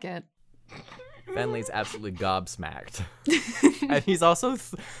 "I like it." Fenley's absolutely gobsmacked. And he's also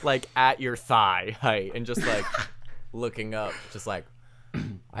like at your thigh height and just like looking up, just like,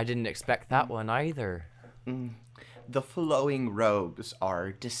 I didn't expect that one either. The flowing robes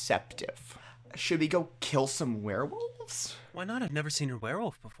are deceptive. Should we go kill some werewolves? Why not? I've never seen a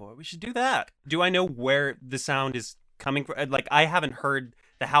werewolf before. We should do that. Do I know where the sound is coming from? Like, I haven't heard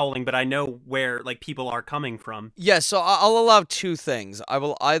the howling, but I know where, like, people are coming from. Yes, so I'll allow two things. I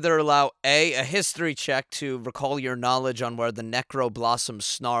will either allow a history check to recall your knowledge on where the Necroblossom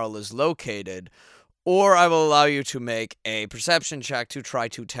Snarl is located, or I will allow you to make a perception check to try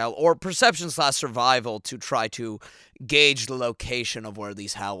to tell, or perception/survival to try to gauge the location of where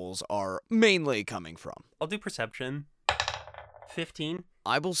these howls are mainly coming from. I'll do perception. 15.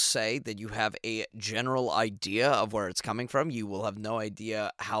 I will say that you have a general idea of where it's coming from. You will have no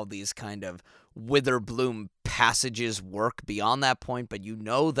idea how these kind of Witherbloom passages work beyond that point, but you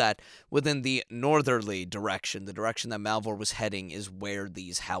know that within the northerly direction, the direction that Malvor was heading, is where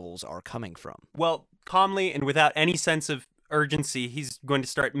these howls are coming from. Well, calmly and without any sense of urgency, he's going to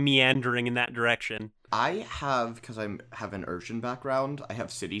start meandering in that direction. I have, because I have an urchin background, I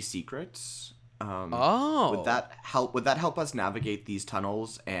have city secrets. Would that help us navigate these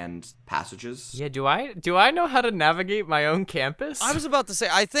tunnels and passages? Yeah, do I know how to navigate my own campus? I was about to say,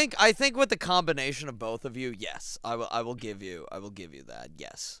 I think with the combination of both of you, yes, I will give you that.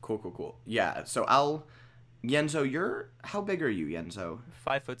 Yes. Cool. Yeah, so Yenzo, how big are you, Yenzo?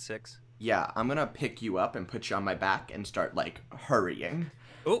 5'6". Yeah, I'm gonna pick you up and put you on my back and start, like, hurrying.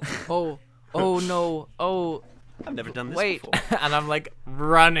 Oh no. Oh, I've never done this wait. before. And I'm like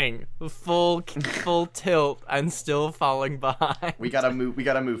running full tilt and still falling behind. We gotta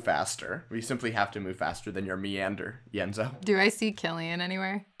move faster. We simply have to move faster than your meander, Yenzo. Do I see Killian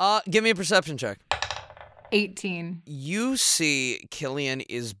anywhere? Give me a perception check. 18. You see Killian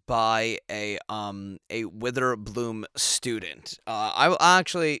is by a Witherbloom student. I will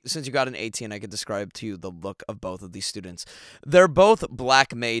actually, since you got an 18, I could describe to you the look of both of these students. They're both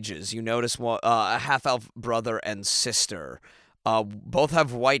black mages. You notice a half-elf brother and sister. Both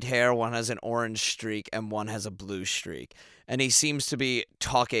have white hair. One has an orange streak and one has a blue streak. And he seems to be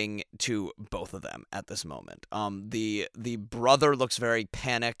talking to both of them at this moment. The brother looks very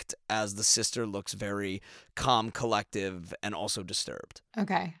panicked, as the sister looks very calm, collective, and also disturbed.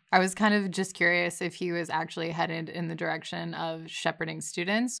 Okay. I was kind of just curious if he was actually headed in the direction of shepherding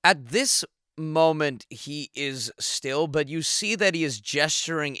students. At this moment, he is still, but you see that he is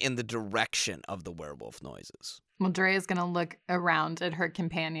gesturing in the direction of the werewolf noises. Well, Drea's going to look around at her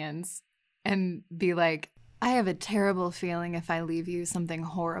companions and be like, I have a terrible feeling if I leave you, something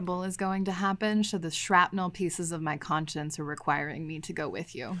horrible is going to happen, so the shrapnel pieces of my conscience are requiring me to go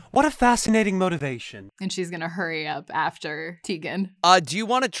with you. What a fascinating motivation. And she's going to hurry up after Tegan. Do you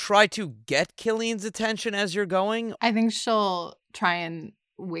want to try to get Killian's attention as you're going? I think she'll try and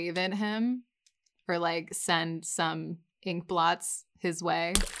wave at him or like send some ink blots his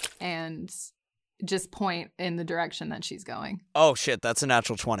way and just point in the direction that she's going. Oh shit, that's a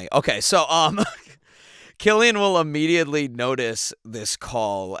natural 20. Okay, so Killian will immediately notice this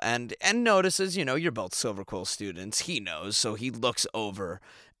call and notices, you're both Silverquill students. He knows, so he looks over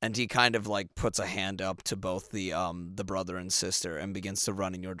and he kind of like puts a hand up to both the brother and sister and begins to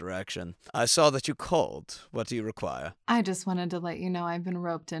run in your direction. I saw that you called. What do you require? I just wanted to let you know I've been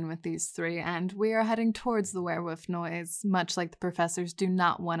roped in with these three and we are heading towards the werewolf noise, much like the professors do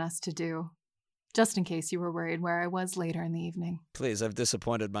not want us to do. Just in case you were worried where I was later in the evening. Please, I've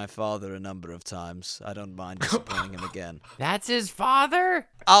disappointed my father a number of times. I don't mind disappointing him again. That's his father?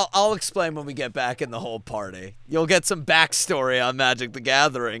 I'll explain when we get back in the whole party. You'll get some backstory on Magic the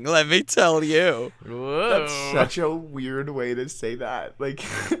Gathering, let me tell you. Whoa. That's such a weird way to say that. Like,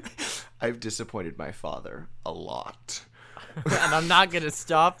 I've disappointed my father a lot. And I'm not going to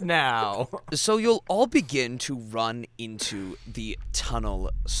stop now. So you'll all begin to run into the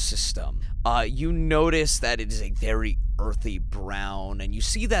tunnel system. You notice that it is a very earthy brown, and you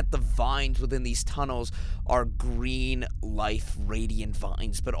see that the vines within these tunnels are green, life, radiant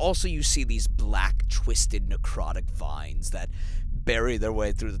vines, but also you see these black, twisted, necrotic vines that bury their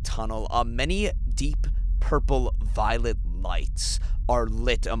way through the tunnel. Many deep purple violet lights are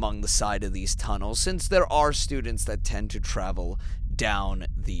lit among the side of these tunnels, since there are students that tend to travel down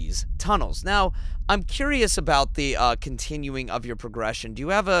these tunnels. Now, I'm curious about the continuing of your progression. Do you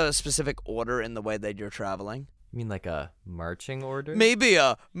have a specific order in the way that you're traveling? You mean like a marching order? Maybe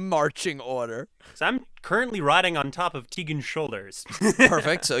a marching order. So I'm currently riding on top of Tegan's shoulders.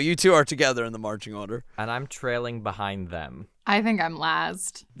 Perfect. So you two are together in the marching order. And I'm trailing behind them. I think I'm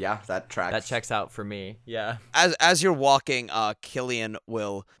last. Yeah, that tracks. That checks out for me. Yeah. As you're walking, Killian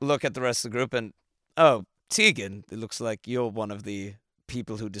will look at the rest of the group and, oh, Tegan, it looks like you're one of the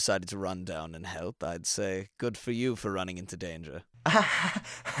people who decided to run down and help. I'd say good for you for running into danger.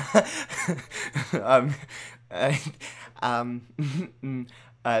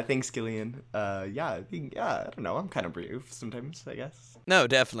 Thanks, Killian. I don't know. I'm kind of brave sometimes, I guess. No,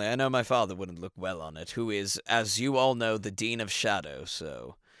 definitely. I know my father wouldn't look well on it, who is, as you all know, the Dean of Shadow,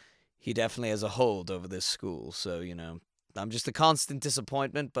 so he definitely has a hold over this school. So, I'm just a constant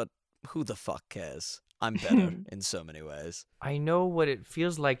disappointment, but who the fuck cares? I'm better in so many ways. I know what it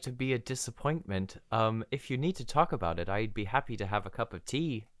feels like to be a disappointment. If you need to talk about it, I'd be happy to have a cup of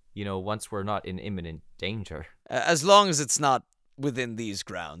tea, once we're not in imminent danger. As long as it's not within these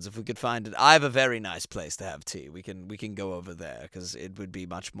grounds, if we could find it. I have a very nice place to have tea. We can go over there, because it would be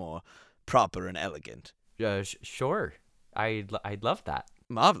much more proper and elegant. Sure. I'd love that.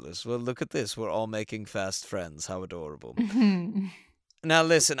 Marvelous. Well, look at this. We're all making fast friends. How adorable. Now,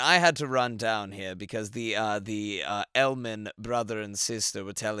 listen, I had to run down here because the Elman brother and sister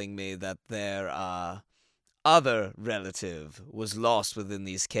were telling me that their other relative was lost within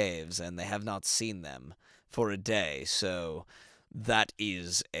these caves, and they have not seen them for a day, so that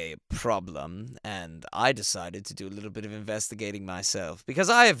is a problem, and I decided to do a little bit of investigating myself, because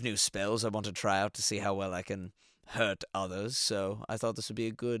I have new spells I want to try out to see how well I can hurt others, so I thought this would be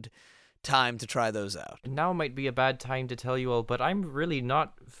a good time to try those out. Now might be a bad time to tell you all, but I'm really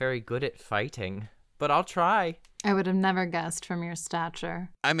not very good at fighting. But I'll try. I would have never guessed from your stature.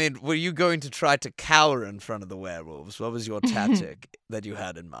 I mean, were you going to try to cower in front of the werewolves? What was your tactic that you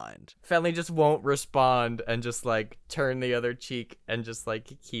had in mind? Fenley just won't respond and just, like, turn the other cheek and just,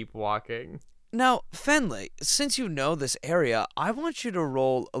 like, keep walking. Now, Fenley, since you know this area, I want you to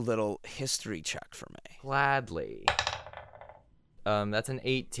roll a little history check for me. Gladly. That's an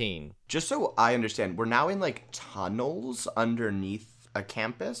 18. Just so I understand, we're now in like tunnels underneath a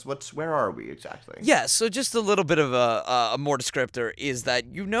campus. Where are we exactly? Yeah, so just a little bit of a more descriptor is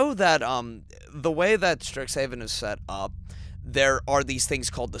that you know that the way that Strixhaven is set up, there are these things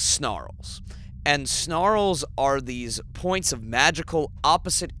called the snarls. And snarls are these points of magical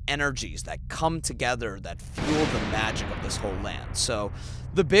opposite energies that come together that fuel the magic of this whole land. So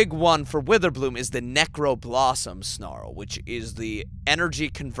the big one for Witherbloom is the Necroblossom snarl, which is the energy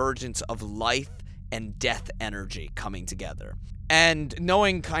convergence of life and death energy coming together. And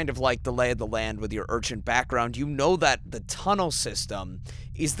knowing kind of like the lay of the land with your urchin background, you know that the tunnel system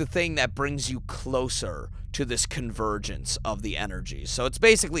is the thing that brings you closer to this convergence of the energies. So it's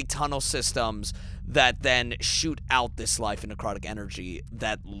basically tunnel systems that then shoot out this life and necrotic energy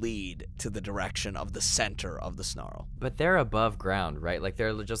that lead to the direction of the center of the snarl. But they're above ground, right? Like,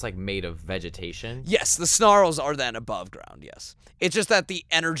 they're just, like, made of vegetation? Yes, the snarls are then above ground, yes. It's just that the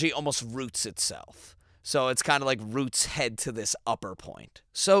energy almost roots itself. So it's kind of like roots head to this upper point.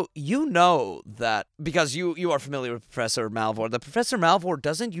 So you know that, because you are familiar with Professor Malvor, that Professor Malvor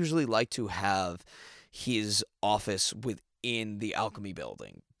doesn't usually like to have his office within the alchemy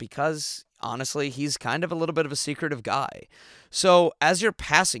building, because honestly, he's kind of a little bit of a secretive guy. So as you're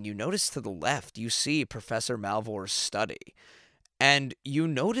passing, you notice to the left, you see Professor Malvor's study. And you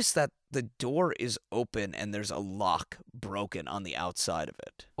notice that the door is open and there's a lock broken on the outside of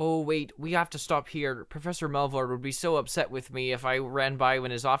it. Oh, wait, we have to stop here. Professor Melvor would be so upset with me if I ran by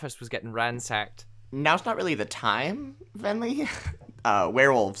when his office was getting ransacked. Now's not really the time, Venley.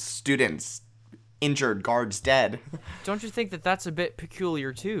 Werewolves, students, injured, guards dead. Don't you think that that's a bit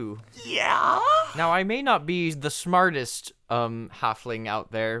peculiar, too? Yeah? Now, I may not be the smartest halfling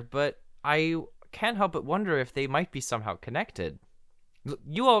out there, but I can't help but wonder if they might be somehow connected.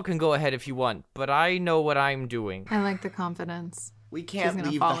 You all can go ahead if you want, but I know what I'm doing. I like the confidence. We can't She's gonna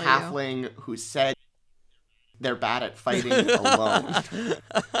leave the follow you. halfling who said they're bad at fighting alone.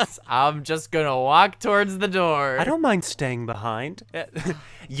 I'm just gonna walk towards the door. I don't mind staying behind.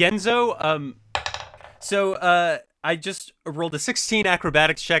 Yenzo, I just rolled a 16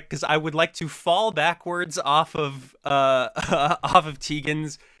 acrobatics check because I would like to fall backwards off of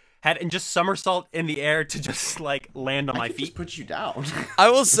Tegan's head and just somersault in the air to just like land on my Just feet. put you down. I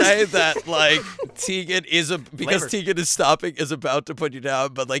will say that, like, Tegan because Flavor. Tegan is stopping, is about to put you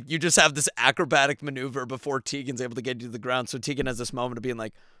down, but, like, you just have this acrobatic maneuver before Tegan's able to get you to the ground. So Tegan has this moment of being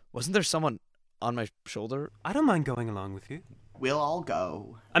like, wasn't there someone on my shoulder? I don't mind going along with you. We'll all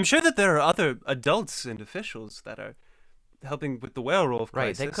go. I'm sure that there are other adults and officials that are helping with the werewolf Right,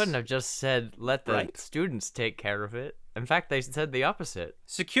 crisis. they couldn't have just said, let the Right. students take care of it. In fact, they said the opposite.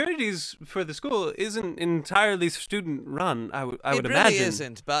 Securities for the school isn't entirely student-run, I would It really imagine.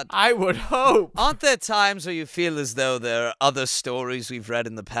 isn't, but I would hope. aren't there times where you feel as though there are other stories we've read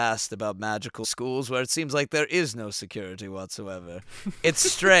in the past about magical schools where it seems like there is no security whatsoever? It's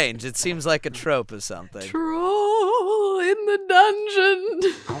strange. It seems like a trope or something. Troll in the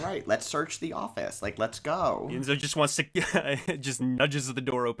dungeon. All right, let's search the office. Like, let's go. Yenzo just wants to, just nudges the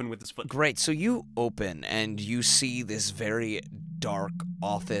door open with his foot. Great. So you open and you see this very dark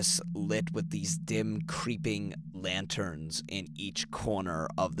office lit with these dim, creeping lanterns in each corner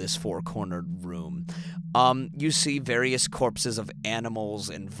of this four-cornered room. You see various corpses of animals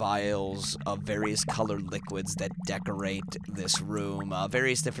and vials of various colored liquids that decorate this room.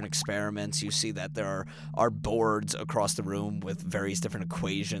 Various different experiments. You see that there are boards across the room with various different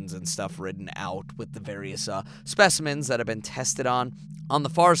equations and stuff written out with the various specimens that have been tested on. On the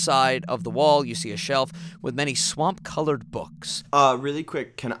far side of the wall, you see a shelf with many swamp-colored books. Really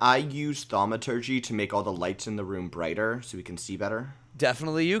quick, can I use thaumaturgy to make all the lights in the room brighter so we can see better?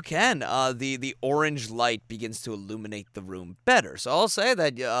 Definitely you can. The orange light begins to illuminate the room better. So I'll say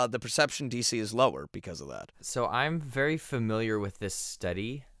that the perception DC is lower because of that. So I'm very familiar with this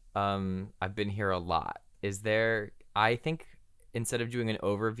study. I've been here a lot. I think instead of doing an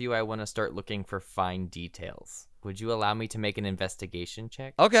overview, I want to start looking for fine details. Would you allow me to make an investigation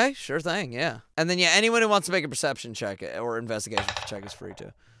check? Okay, sure thing, yeah. And then, yeah, anyone who wants to make a perception check or investigation check is free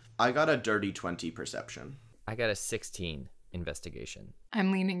to. I got a dirty 20 perception. I got a 16 investigation.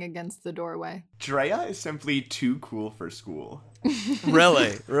 I'm leaning against the doorway. Drea is simply too cool for school.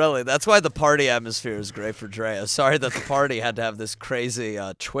 Really. That's why the party atmosphere is great for Drea. Sorry that the party had to have this crazy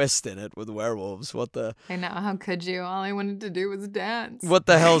twist in it with werewolves. I know, how could you? All I wanted to do was dance. What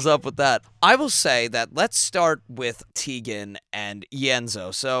the hell's up with that? I will say that let's start with Tegan and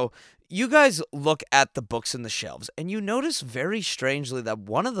Yenzo. So you guys look at the books in the shelves, and you notice very strangely that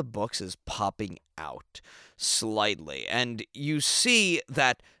one of the books is popping out slightly. And you see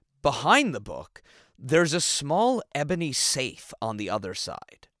that behind the book, there's a small ebony safe on the other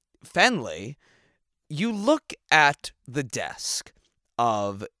side. Fenley, you look at the desk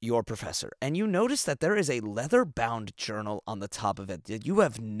of your professor, and you notice that there is a leather-bound journal on the top of it that you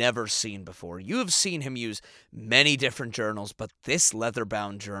have never seen before. You have seen him use many different journals, but this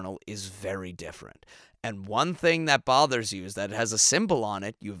leather-bound journal is very different. And one thing that bothers you is that it has a symbol on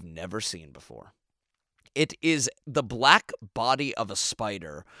it you've never seen before. It is the black body of a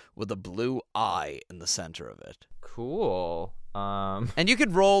spider with a blue eye in the center of it. Cool. And you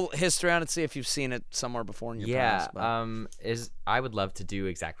could roll history on it, see if you've seen it somewhere before in your past. But... I would love to do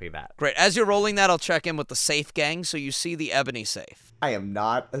exactly that. Great. As you're rolling that, I'll check in with the safe gang, so you see the ebony safe. I am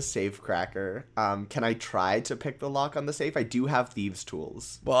not a safe cracker. Can I try to pick the lock on the safe? I do have thieves'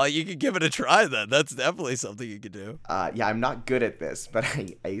 tools. Well, you could give it a try then. That's definitely something you could do. Yeah, I'm not good at this, but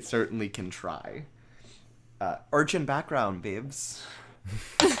I certainly can try. Urchin background, babes.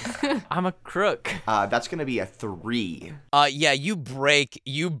 I'm a crook. That's gonna be a 3. Yeah, you break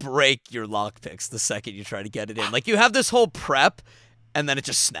your lockpicks the second you try to get it in. Like, you have this whole prep, and then it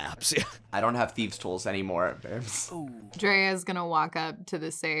just snaps. I don't have thieves' tools anymore, babes. Drea's gonna walk up to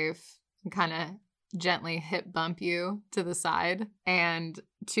the safe and kind of gently hip bump you to the side and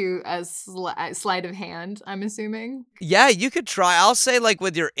to a sleight of hand, I'm assuming. Yeah, you could try. I'll say, like,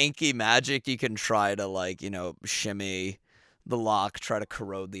 with your inky magic, you can try to, like, shimmy the lock, try to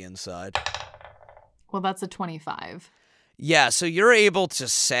corrode the inside. Well, that's a 25. Yeah, so you're able to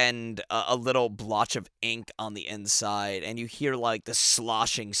send a little blotch of ink on the inside, and you hear, like, the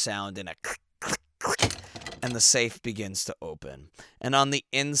sloshing sound and a click, click, click, and the safe begins to open. And on the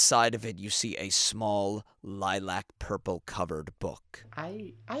inside of it, you see a small lilac purple covered book.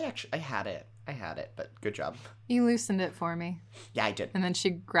 I had it. But good job. You loosened it for me. Yeah, I did. And then she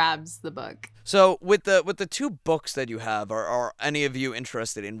grabs the book. So with the 2 books that you have, are any of you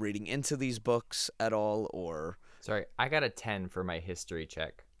interested in reading into these books at all, or? Sorry, I got a 10 for my history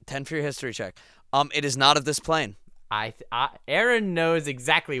check. 10 for your history check. It is not of this plane. Aaron knows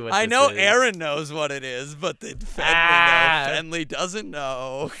exactly what I this know is. Aaron knows what it is, but did Fenley know? Fenley doesn't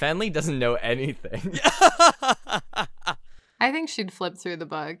know. Fenley doesn't know anything. I think she'd flip through the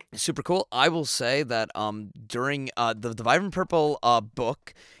book. Super cool. I will say that during the Vibrant Purple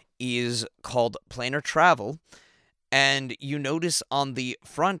book is called Planar Travel, and you notice on the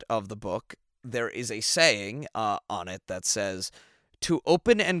front of the book there is a saying on it that says, "To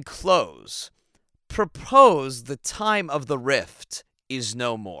open and close, propose the time of the rift is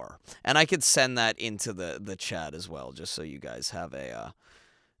no more." And I could send that into the chat as well, just so you guys have a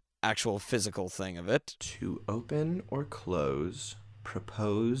actual physical thing of it. To open or close,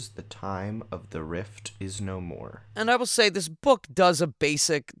 propose the time of the rift is no more. And I will say this book does a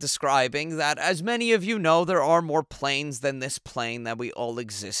basic describing that, as many of you know, there are more planes than this plane that we all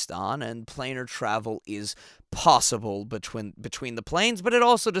exist on, and planar travel is possible between the planes, but it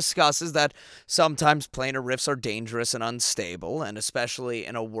also discusses that sometimes planar rifts are dangerous and unstable, and especially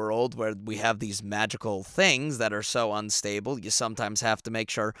in a world where we have these magical things that are so unstable, you sometimes have to make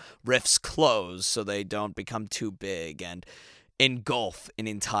sure rifts close so they don't become too big and engulf an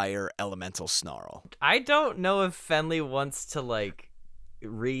entire elemental snarl. I don't know if Fenley wants to, like,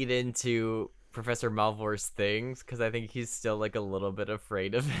 read into Professor Malvor's things, because I think he's still, like, a little bit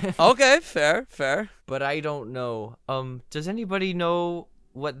afraid of him. Okay, fair. But I don't know. Does anybody know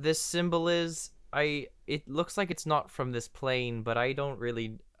what this symbol is? It looks like it's not from this plane, but I don't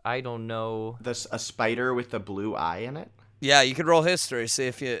know. A spider with a blue eye in it? Yeah, you could roll history, see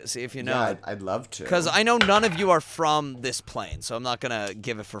if you know. Yeah, I'd love to. Because I know none of you are from this plane, so I'm not gonna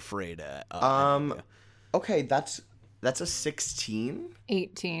give it for free to. Okay, that's That's a 16.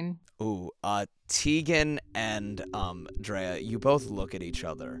 18. Ooh, Tegan and Drea, you both look at each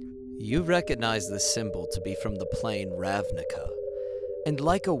other. You recognize the symbol to be from the plane Ravnica. And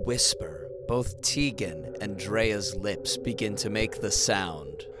like a whisper, both Tegan and Drea's lips begin to make the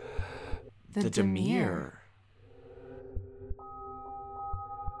sound. The Dimir.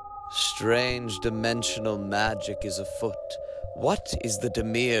 Strange dimensional magic is afoot. What is the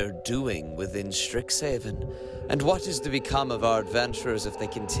Dimir doing within Strixhaven? And what is to become of our adventurers if they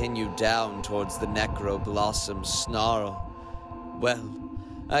continue down towards the Necroblossom Snarl? Well,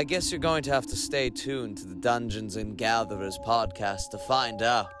 I guess you're going to have to stay tuned to the Dungeons and Gatherers podcast to find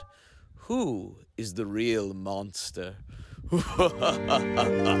out who is the real monster.